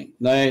moment. Fane.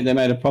 They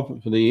made a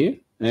profit for the year,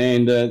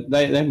 and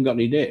they haven't got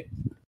any debt.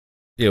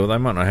 Yeah, well, they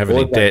might not have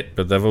any debt,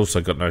 but they've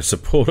also got no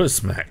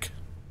supporters, Mac.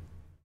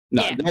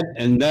 No,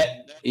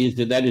 that is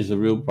the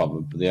real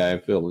problem for the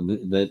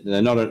AFL.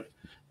 They're not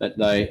that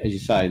they, as you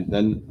say,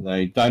 then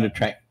they don't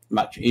attract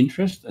much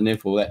interest, and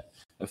therefore that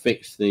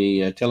affects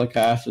the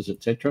telecasters,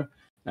 etc.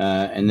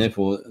 And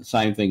therefore,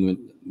 same thing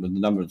with the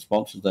number of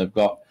sponsors they've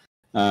got.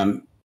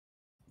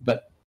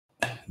 But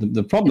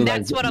the problem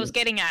that's what I was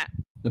getting at.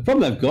 The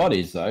problem they've got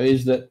is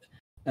that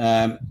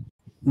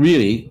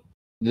really,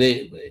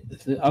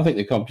 I think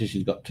the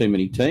competition's got too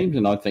many teams,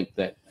 and I think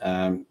that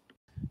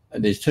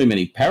there's too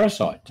many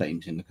parasite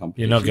teams in the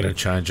competition. You're not going to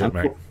change it,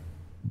 mate.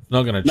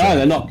 Not going to change. No,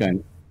 they're not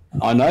going.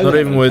 I know. Not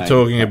even worth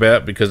talking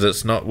about because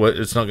it's not going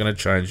to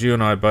change. You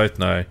and I both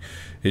know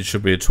it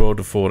should be a 12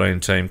 to 14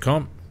 team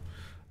comp.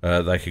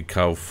 They could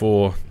cull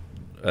 4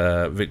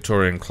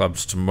 Victorian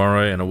clubs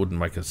tomorrow, and it wouldn't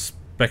make a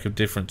speck of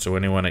difference to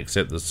anyone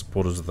except the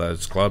supporters of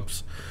those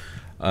clubs.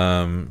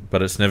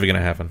 But it's never going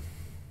to happen.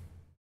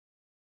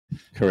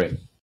 Correct.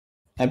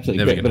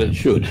 Absolutely correct, but it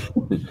should.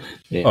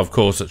 Yeah. Of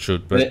course it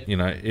should, but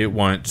it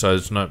won't, so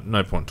there's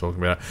no point talking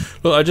about it.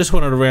 Look, I just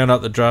wanted to round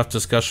up the draft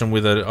discussion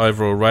with an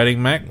overall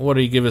rating. Mac, what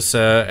do you give us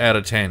out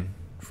of 10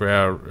 for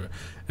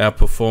our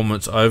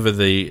performance over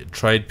the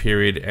trade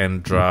period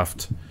and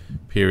draft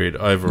period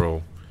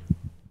overall?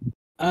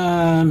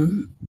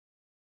 Probably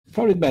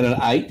about an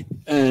 8,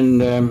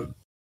 and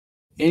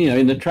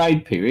in the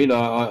trade period,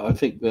 I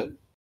think that,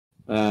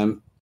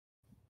 and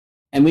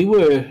we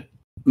were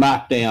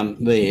marked down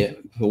there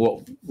for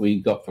what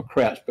we got for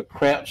Crouch, but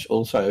Crouch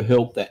also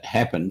helped that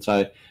happen.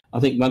 So I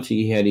think once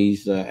he had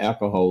his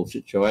alcohol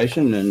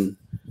situation, and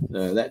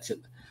that's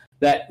it,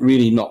 that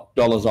really knocked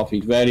dollars off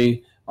his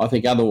value. I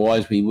think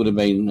otherwise we would have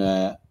been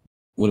a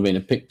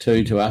pick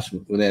 2 to us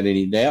without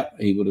any doubt.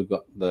 He would have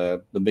got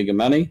the bigger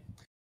money.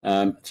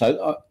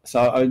 So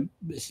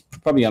it's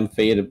probably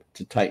unfair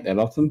to take that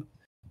off them.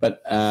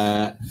 But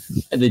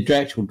the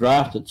actual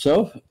draft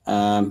itself,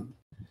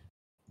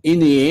 in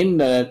the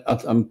end,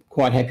 I'm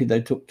quite happy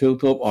they took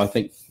Tilthorpe. I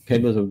think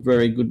Pedler's a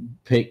very good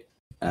pick.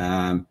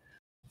 I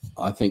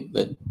think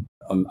that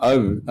I'm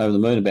over the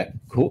moon about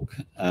Cook.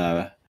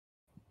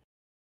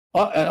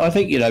 I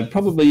think,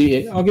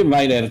 probably I'll give him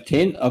 8 out of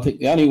 10. I think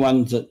the only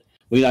ones that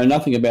we know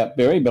nothing about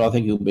Berry, but I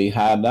think he'll be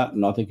hard up,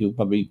 and I think he'll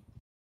probably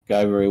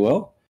go very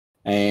well.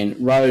 And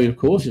Rowe, of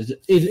course, is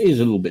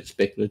a little bit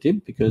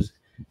speculative because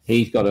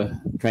he's got a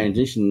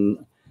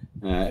transition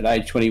at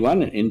age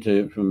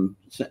 21 from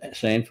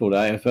Sandford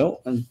AFL,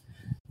 and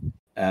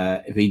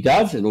if he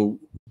does, it'll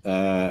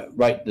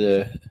rate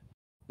their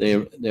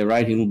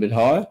rating a little bit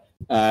higher.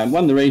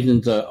 One of the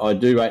reasons I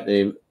do rate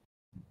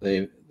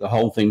the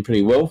whole thing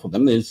pretty well for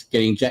them is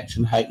getting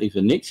Jackson Haitley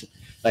for Nix.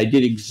 They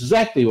did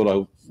exactly what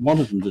I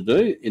wanted them to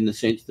do, in the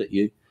sense that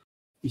you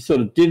sort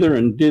of dither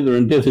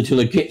till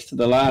it gets to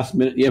the last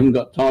minute. You haven't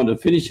got time to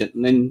finish it,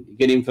 and then you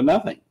get him for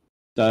nothing.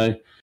 So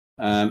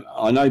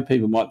I know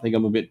people might think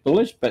I'm a bit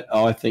bullish, but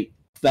I think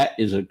that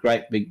is a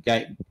great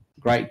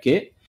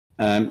get.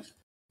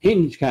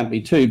 Hinge can't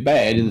be too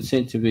bad, in the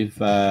sense of if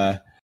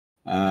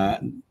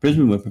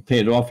Brisbane were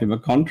prepared to offer him a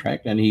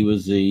contract and he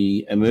was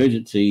the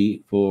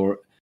emergency for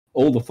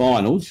all the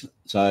finals,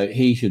 so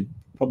he should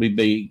probably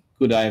be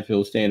good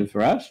AFL standard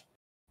for us.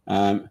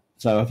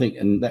 So I think,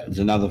 and that was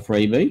another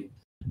freebie.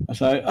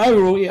 So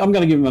overall, yeah, I'm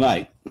going to give him an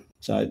 8.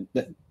 So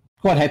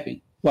quite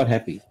happy.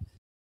 It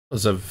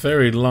was a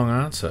very long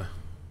answer,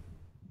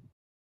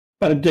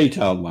 but a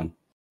detailed one.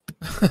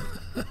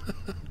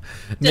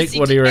 Nick,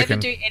 what do you reckon?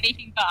 Never do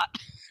anything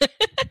but.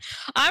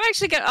 I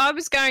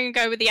was going to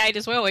go with the 8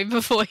 as well, even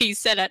before he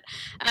said it,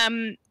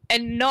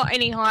 and not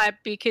any higher,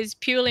 because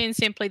purely and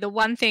simply the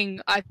one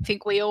thing I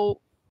think we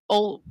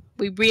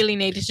really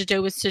needed to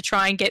do was to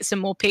try and get some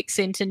more picks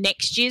into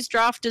next year's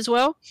draft as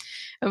well,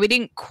 and we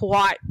didn't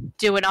quite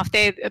do enough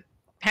there.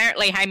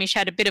 Apparently, Hamish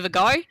had a bit of a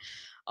go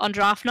on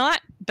draft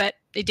night, but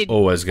it didn't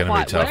always going to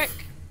be tough.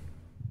 Work.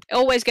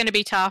 Always going to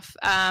be tough,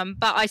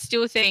 but I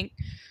still think,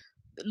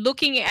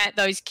 looking at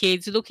those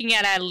kids, looking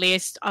at our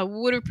list, I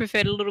would have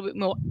preferred a little bit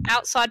more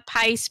outside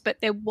pace, but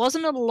there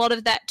wasn't a lot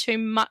of that too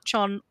much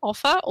on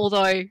offer,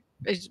 although,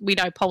 as we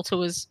know, Poulter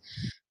was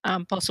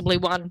possibly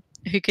one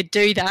who could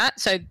do that.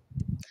 So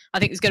I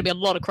think there's going to be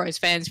a lot of Crows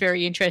fans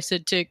very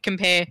interested to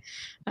compare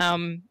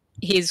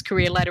his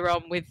career later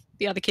on with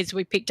the other kids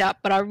we picked up.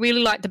 But I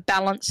really like the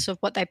balance of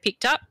what they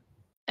picked up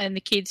and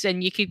the kids,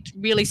 and you could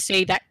really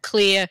see that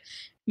clear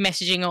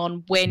messaging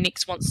on where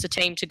Nix wants the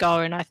team to go,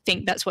 and I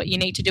think that's what you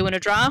need to do in a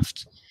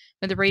draft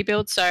with the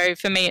rebuild. So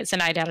for me, it's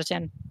an 8 out of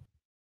 10.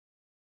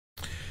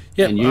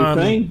 Yeah, and you,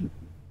 Dean?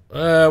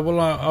 Well,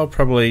 I'll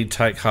probably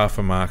take half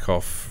a mark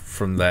off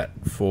from that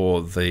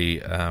for the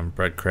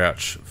Brad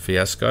Crouch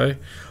fiasco.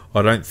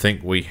 I don't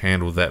think we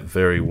handled that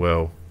very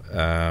well,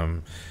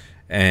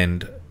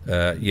 and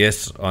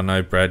yes, I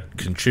know Brad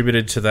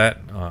contributed to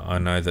that. I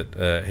know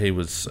that he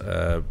was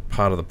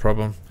part of the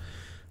problem.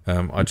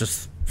 I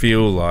just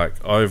feel like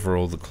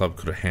overall the club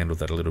could have handled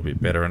that a little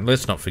bit better. And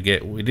let's not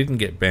forget, we didn't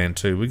get banned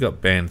 2, we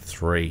got banned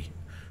 3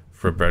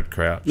 for Brad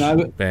Crouch. No,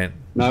 it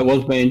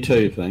was banned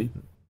 2, Dean.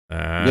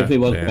 Definitely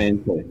was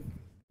banned 2.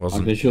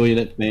 Wasn't. I can assure you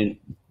that's banned.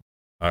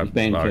 I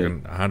banned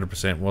 2.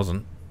 100%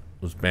 wasn't.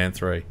 It was banned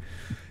 3.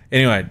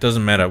 Anyway, it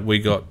doesn't matter. We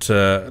got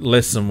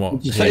less than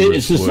what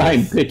it's the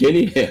same pick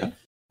anyhow.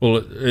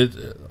 Well,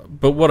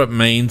 but what it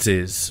means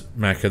is,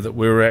 Macca, that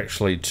we were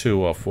actually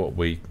 2 off what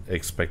we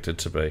expected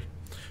to be.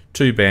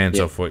 2 bands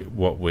off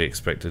what we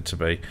expected to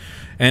be.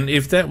 And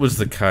if that was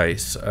the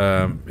case,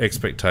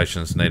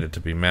 expectations needed to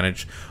be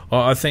managed.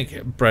 I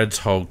think Brad's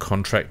whole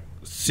contract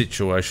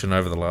situation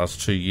over the last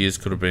 2 years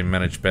could have been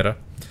managed better.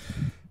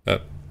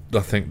 I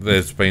think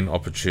there's been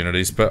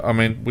opportunities, but I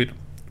mean,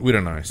 we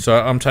don't know. So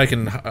I'm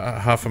taking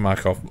half a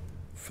mark off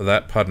for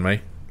that, pardon me.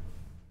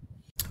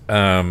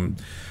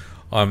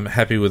 I'm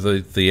happy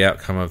with the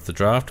outcome of the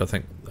draft. I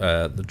think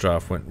the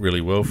draft went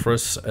really well for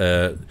us.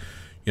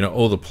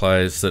 All the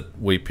players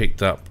that we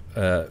picked up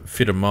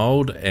fit a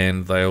mould,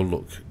 and they all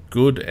look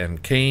good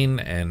and keen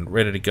and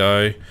ready to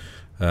go.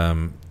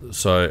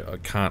 So I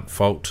can't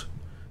fault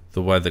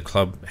the way the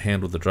club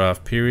handled the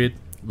draft period.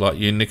 Like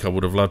you, Nick, I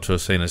would have loved to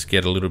have seen us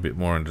get a little bit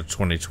more into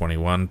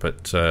 2021,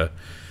 but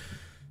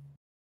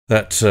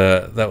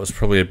that was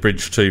probably a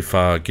bridge too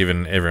far,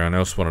 given everyone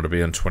else wanted to be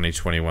in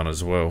 2021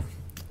 as well.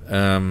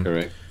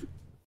 Correct.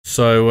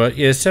 So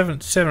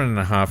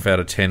 7.5 out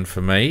of 10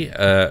 for me,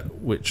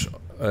 which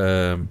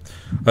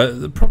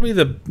probably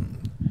the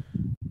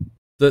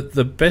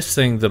best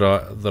thing that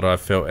I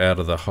felt out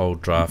of the whole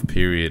draft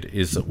period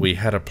is that we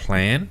had a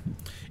plan.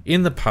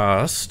 In the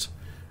past,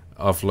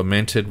 I've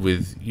lamented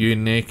with you,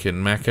 Nick,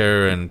 and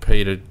Macca and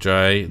Peter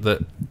J,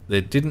 that there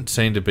didn't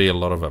seem to be a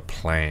lot of a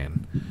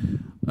plan.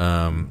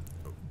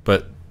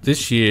 But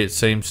this year it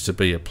seems to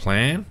be a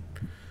plan.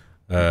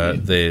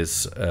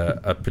 There's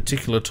a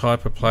particular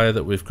type of player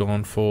that we've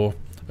gone for,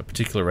 a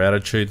particular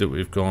attitude that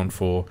we've gone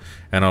for,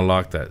 and I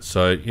like that.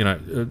 So,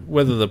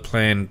 whether the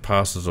plan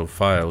passes or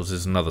fails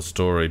is another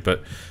story,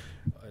 but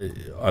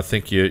I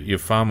think you're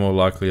far more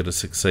likely to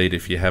succeed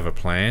if you have a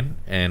plan,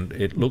 and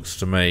it looks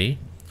to me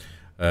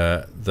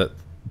that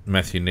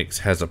Matthew Nicks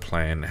has a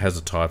plan, has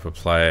a type of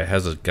player,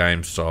 has a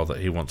game style that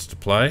he wants to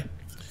play,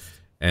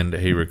 and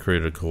he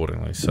recruited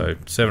accordingly. So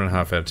 7.5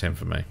 out of 10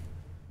 for me.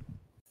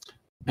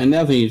 And the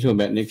other thing you talk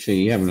about Nicks,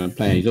 he having a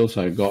plan, he's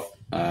also got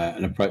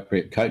an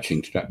appropriate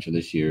coaching structure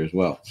this year as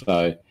well.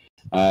 So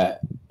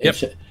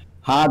it's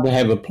hard to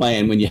have a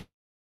plan when you've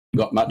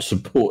got much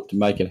support to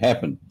make it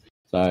happen.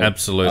 So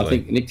absolutely, I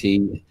think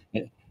Nixie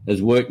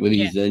has worked with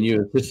his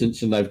new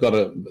assistants, and they've got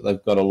a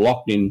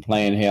locked-in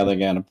plan how they're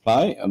going to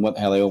play and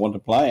how they all want to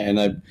play, and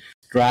they've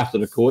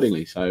drafted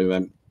accordingly.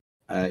 So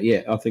I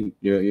think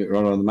you're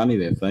right on the money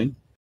there, Fiend.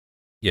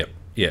 Yeah.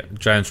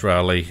 James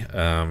Rowley,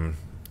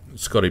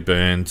 Scotty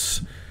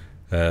Burns,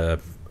 Nathan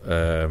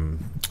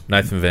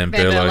Van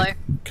Berlo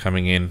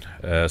coming in,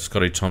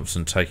 Scotty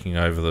Thompson taking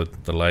over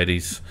the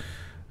ladies.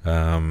 We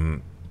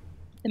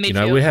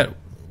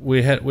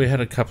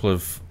had a couple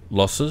of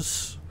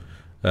losses,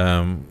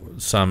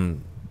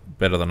 some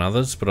better than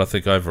others, but I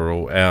think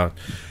overall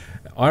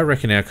I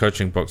reckon our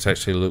coaching box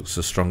actually looks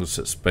the strongest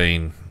it's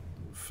been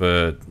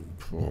for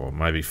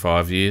maybe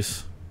 5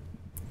 years.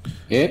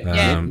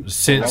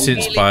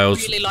 Since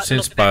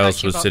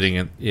Bales was sitting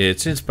in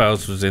since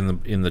Bales was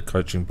in the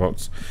coaching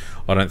box,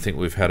 I don't think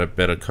we've had a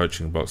better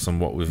coaching box than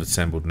what we've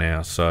assembled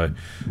now. So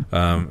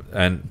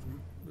and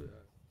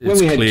when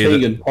we had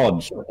Teagan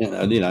Podds,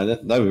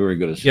 they were very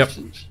good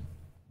assistants.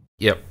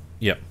 Yep.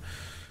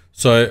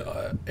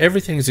 So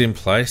everything's in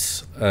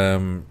place.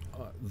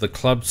 The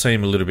club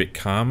seem a little bit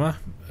calmer.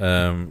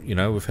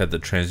 We've had the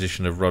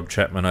transition of Rob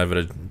Chapman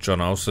over to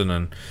John Olsen,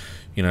 and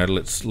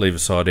let's leave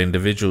aside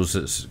individuals.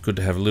 It's good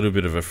to have a little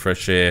bit of a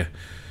fresh air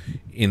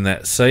in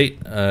that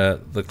seat.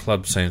 The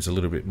club seems a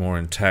little bit more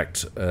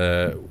intact.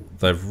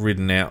 They've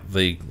ridden out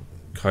the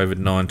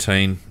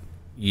COVID-19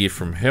 year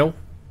from hell.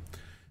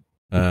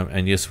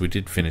 And yes, we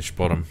did finish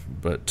bottom,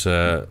 but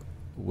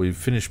we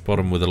finished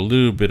bottom with a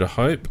little bit of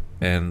hope,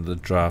 and the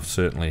draft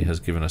certainly has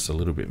given us a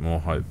little bit more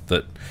hope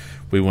that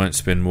we won't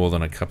spend more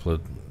than a couple of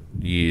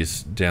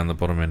years down the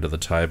bottom end of the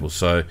table.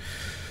 So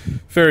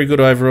very good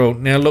overall.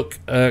 Now look,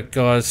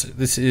 guys,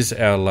 this is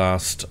our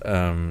last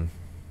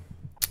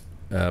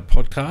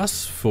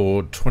podcast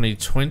for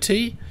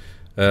 2020.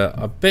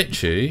 I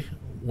bet you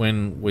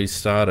when we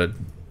started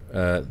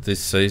this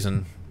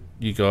season,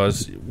 you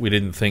guys, we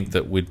didn't think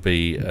that we'd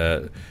be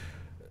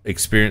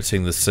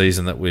experiencing the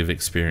season that we've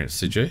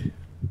experienced, did you?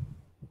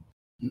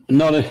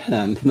 Not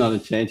a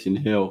chance in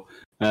hell.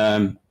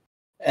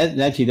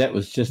 Actually, that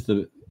was just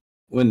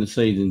when the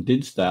season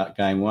did start,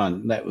 game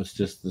one. That was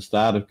just the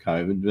start of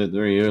COVID, the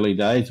very early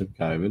days of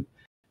COVID.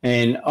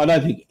 And I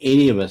don't think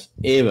any of us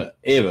ever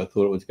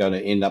thought it was going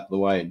to end up the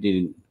way it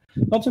did.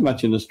 Not so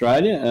much in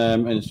Australia.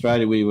 In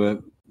Australia,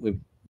 we've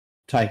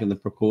taken the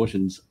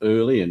precautions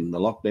early and the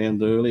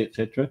lockdowns early,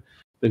 etc.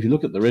 But if you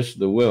look at the rest of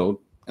the world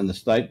and the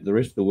state the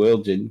rest of the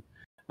world's in,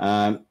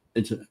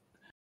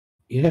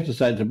 you have to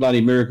say it's a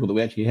bloody miracle that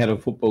we actually had a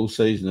football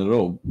season at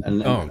all.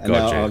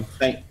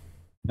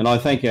 I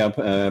thank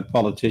our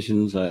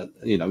politicians.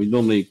 We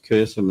normally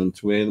curse them and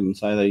swear them and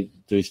say they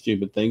do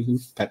stupid things, and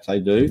perhaps they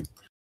do.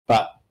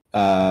 But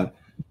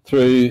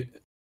through,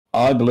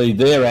 I believe,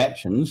 their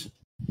actions,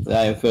 the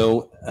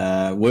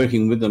AFL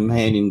working with them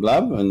hand in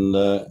glove, and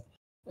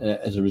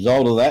as a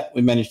result of that,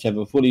 we managed to have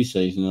a footy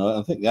season.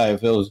 I think the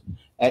AFL's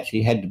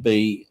actually had to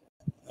be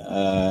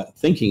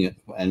thinking it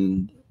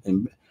and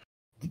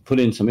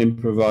put in some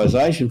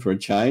improvisation for a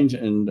change.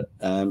 And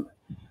I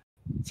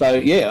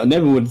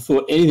never would have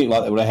thought anything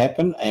like that would have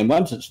happened. And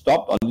once it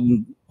stopped,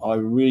 I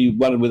really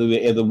wondered whether we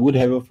ever would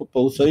have a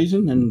football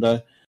season. And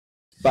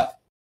but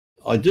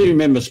I do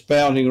remember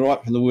spouting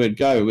right from the word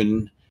go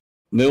when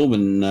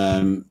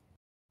Melbourne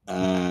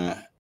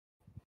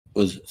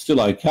was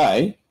still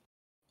okay.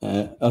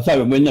 Not okay,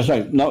 when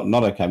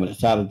it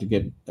started to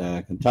get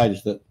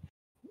contagious, that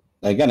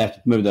they're going to have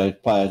to move those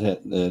players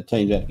out, the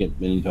teams out, to get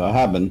them into a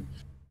hub. And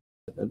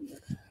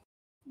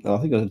I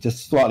think I was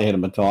just slightly ahead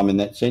of my time in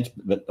that sense,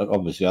 but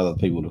obviously other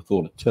people would have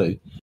thought it too.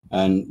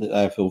 And the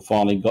AFL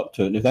finally got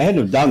to it. And if they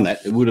hadn't have done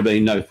that, there would have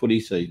been no footy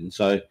season.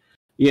 So,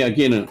 yeah,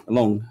 again, a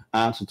long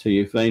answer to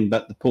you, Fiend,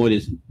 but the point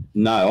is,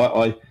 no,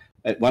 I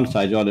at one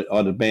stage I'd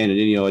abandoned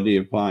any idea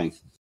of playing.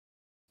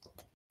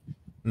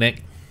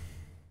 Nick?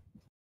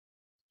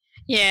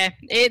 Yeah,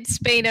 it's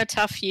been a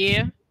tough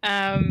year,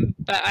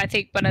 but I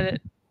think one of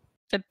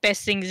the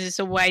best things is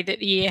the way that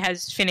the year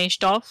has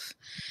finished off.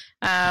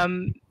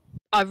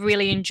 I've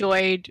really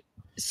enjoyed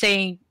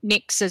seeing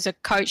Nicks as a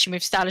coach, and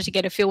we've started to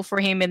get a feel for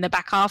him in the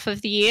back half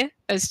of the year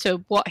as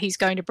to what he's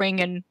going to bring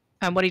and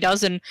what he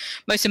does, and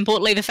most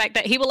importantly, the fact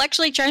that he will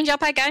actually change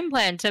up our game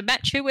plan to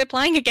match who we're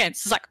playing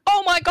against. It's like,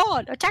 oh my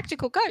God, a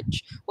tactical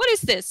coach. What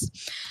is this?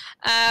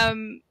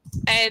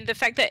 And the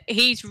fact that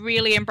he's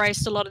really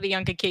embraced a lot of the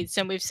younger kids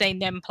and we've seen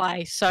them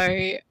play.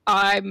 So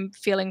I'm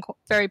feeling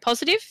very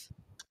positive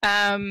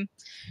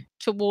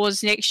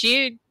towards next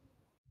year.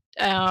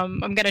 I'm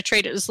going to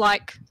treat it as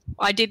like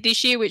I did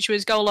this year, which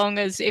was go along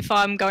as if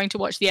I'm going to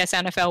watch the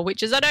SNFL,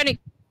 which is I don't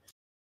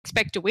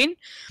expect to win.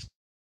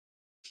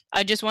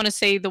 I just want to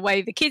see the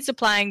way the kids are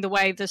playing, the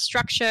way the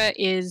structure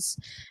is,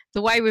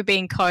 the way we're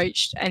being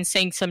coached, and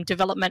seeing some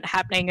development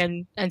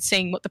happening and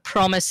seeing what the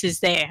promise is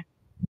there.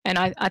 And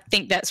I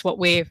think that's what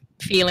we're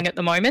feeling at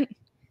the moment.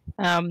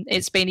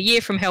 It's been a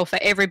year from hell for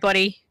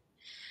everybody.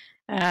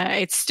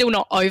 It's still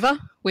not over.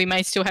 We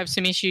may still have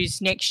some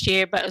issues next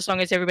year, but as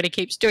long as everybody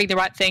keeps doing the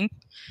right thing,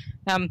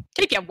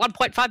 keep your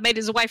 1.5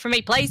 metres away from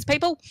me, please,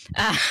 people,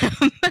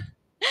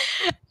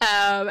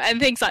 and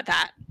things like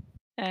that.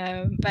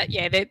 But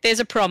yeah,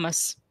 there's a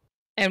promise,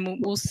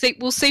 and we'll see.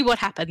 We'll see what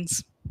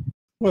happens.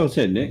 Well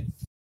said, Nick.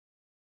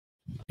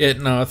 Yeah,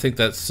 no, I think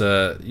that's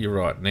you're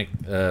right, Nick.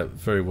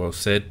 Very well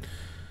said.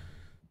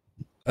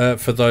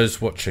 For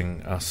those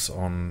watching us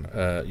on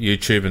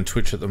YouTube and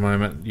Twitch at the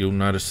moment, you'll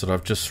notice that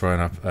I've just thrown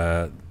up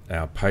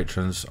our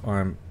patrons.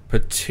 I'm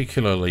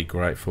particularly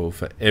grateful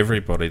for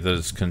everybody that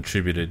has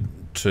contributed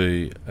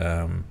to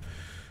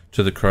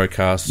the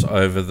CrowCast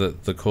over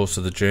the course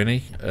of the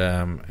journey,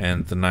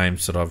 and the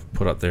names that I've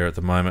put up there at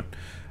the moment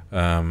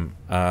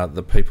are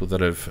the people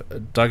that have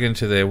dug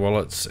into their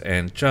wallets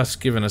and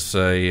just given us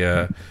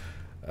a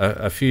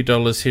few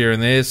dollars here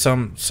and there,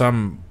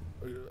 some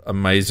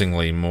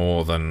amazingly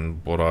more than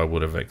what I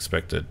would have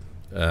expected.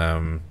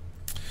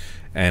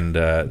 And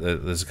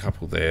there's a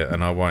couple there,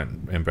 and I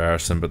won't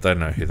embarrass them, but they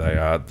know who they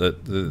are.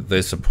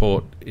 Their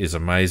support is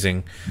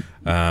amazing.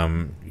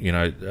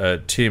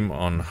 Tim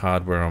on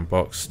Hardware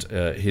Unboxed,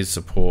 his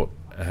support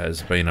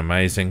has been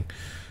amazing.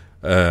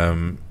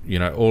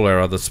 All our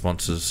other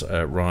sponsors,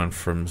 Ryan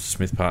from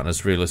Smith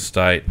Partners Real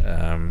Estate,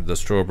 the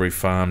Strawberry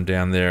Farm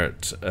down there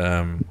at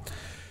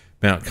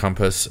Mount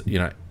Compass,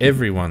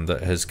 everyone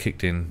that has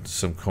kicked in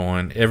some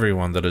coin,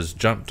 everyone that has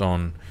jumped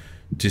on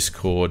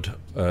Discord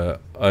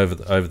over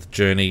the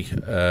journey.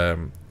 I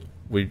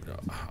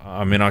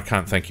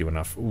can't thank you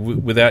enough.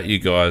 Without you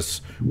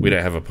guys, we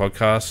don't have a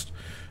podcast.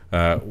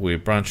 We're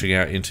branching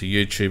out into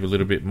YouTube a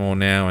little bit more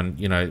now, and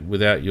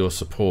without your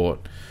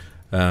support,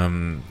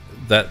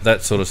 that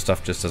sort of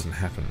stuff just doesn't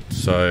happen.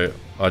 So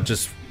I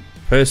just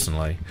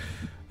personally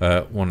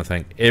want to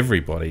thank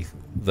everybody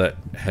that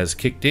has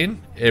kicked in,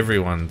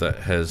 everyone that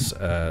has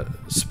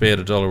spared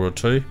 $1 or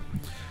 $2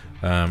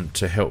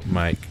 to help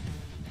make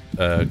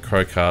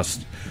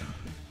CrowCast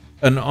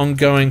an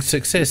ongoing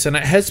success, and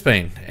it has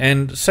been.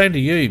 And same to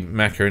you,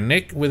 Macca and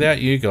Nick.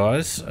 Without you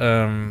guys,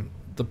 the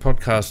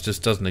podcast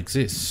just doesn't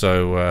exist.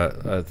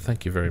 So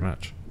thank you very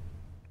much.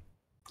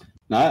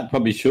 No,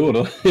 probably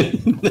shorter,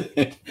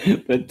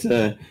 but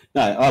no,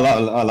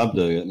 I love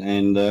doing it,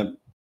 and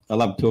I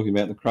love talking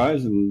about the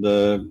Crows,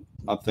 and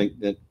I think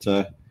that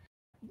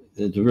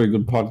it's a very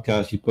good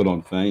podcast you put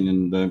on, Fiend,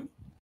 and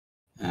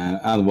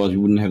otherwise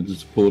you wouldn't have the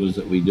supporters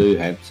that we do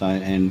have. So,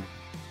 and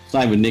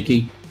same with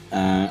Nikki.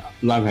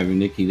 Love having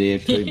Nikki there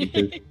too,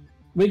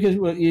 because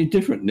well, you're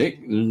different, Nick,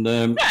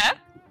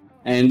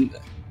 and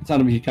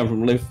sometimes you come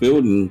from left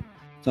field, and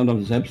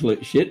sometimes it's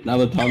absolute shit, and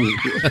other times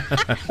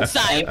it's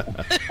Same.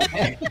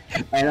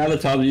 and other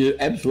times you're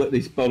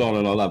absolutely spot on,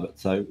 and I love it.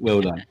 So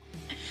well done.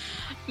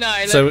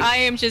 No, look, I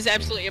am just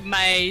absolutely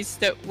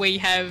amazed that we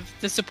have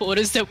the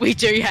supporters that we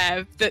do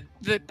have, that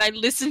they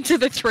listen to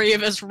the three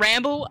of us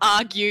ramble,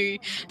 argue,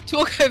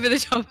 talk over the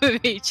top of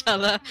each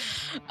other,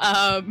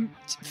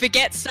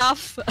 forget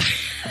stuff.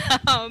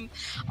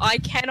 I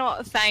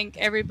cannot thank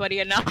everybody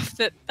enough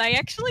that they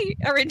actually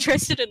are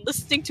interested in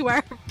listening to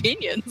our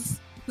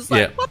opinions. It's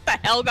like, What the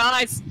hell,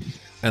 guys?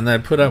 And they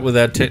put up with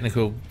our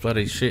technical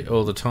bloody shit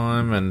all the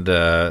time, and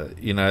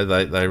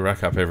they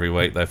ruck up every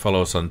week. They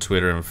follow us on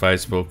Twitter and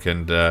Facebook,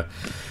 and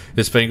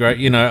it's been great.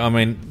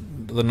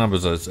 The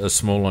numbers are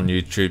small on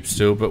YouTube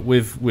still, but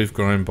we've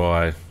grown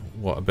by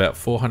about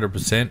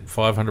 400%,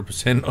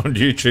 500% on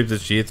YouTube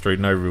this year through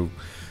no real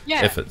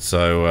effort.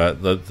 So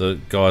the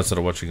guys that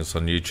are watching us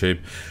on YouTube,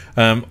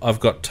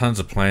 I've got tons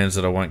of plans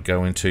that I won't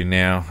go into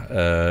now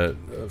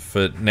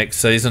for next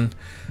season,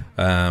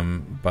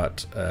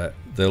 but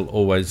there'll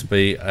always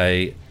be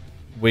a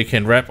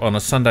weekend wrap on a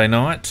Sunday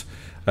night.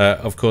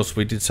 Of course,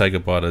 we did say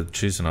goodbye to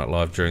Tuesday Night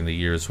Live during the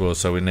year as well,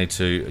 so we need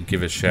to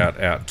give a shout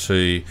out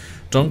to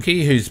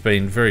Donkey, who's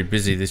been very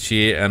busy this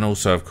year, and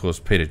also, of course,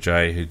 Peter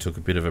J, who took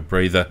a bit of a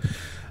breather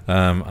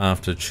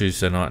after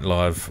Tuesday Night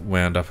Live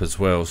wound up as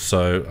well.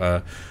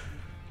 So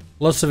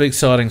lots of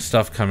exciting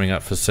stuff coming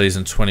up for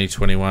season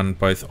 2021,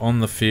 both on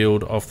the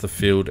field, off the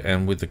field,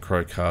 and with the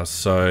CrowCast.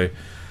 So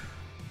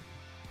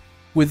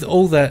with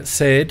all that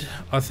said,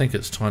 I think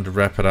it's time to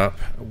wrap it up.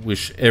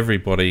 Wish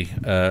everybody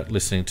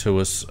listening to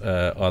us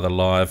either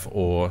live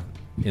or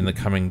in the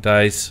coming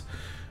days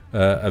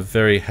a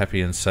very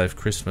happy and safe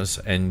Christmas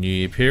and New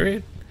Year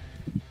period.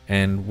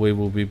 And we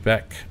will be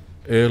back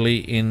early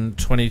in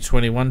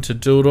 2021 to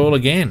do it all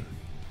again.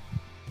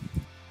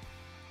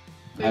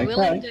 We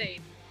will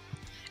indeed.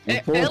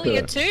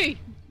 Earlier too.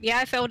 the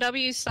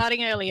AFLW is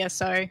starting earlier,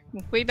 so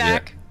we'll be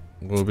back.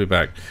 Yeah, we'll be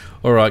back.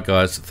 All right,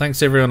 guys.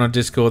 Thanks everyone on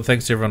Discord.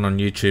 Thanks everyone on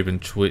YouTube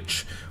and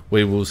Twitch.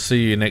 We will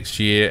see you next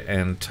year,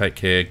 and take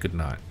care. Good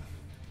night.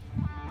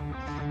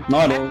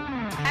 Night all.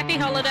 Happy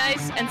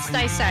holidays and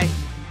stay safe.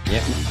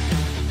 Yep.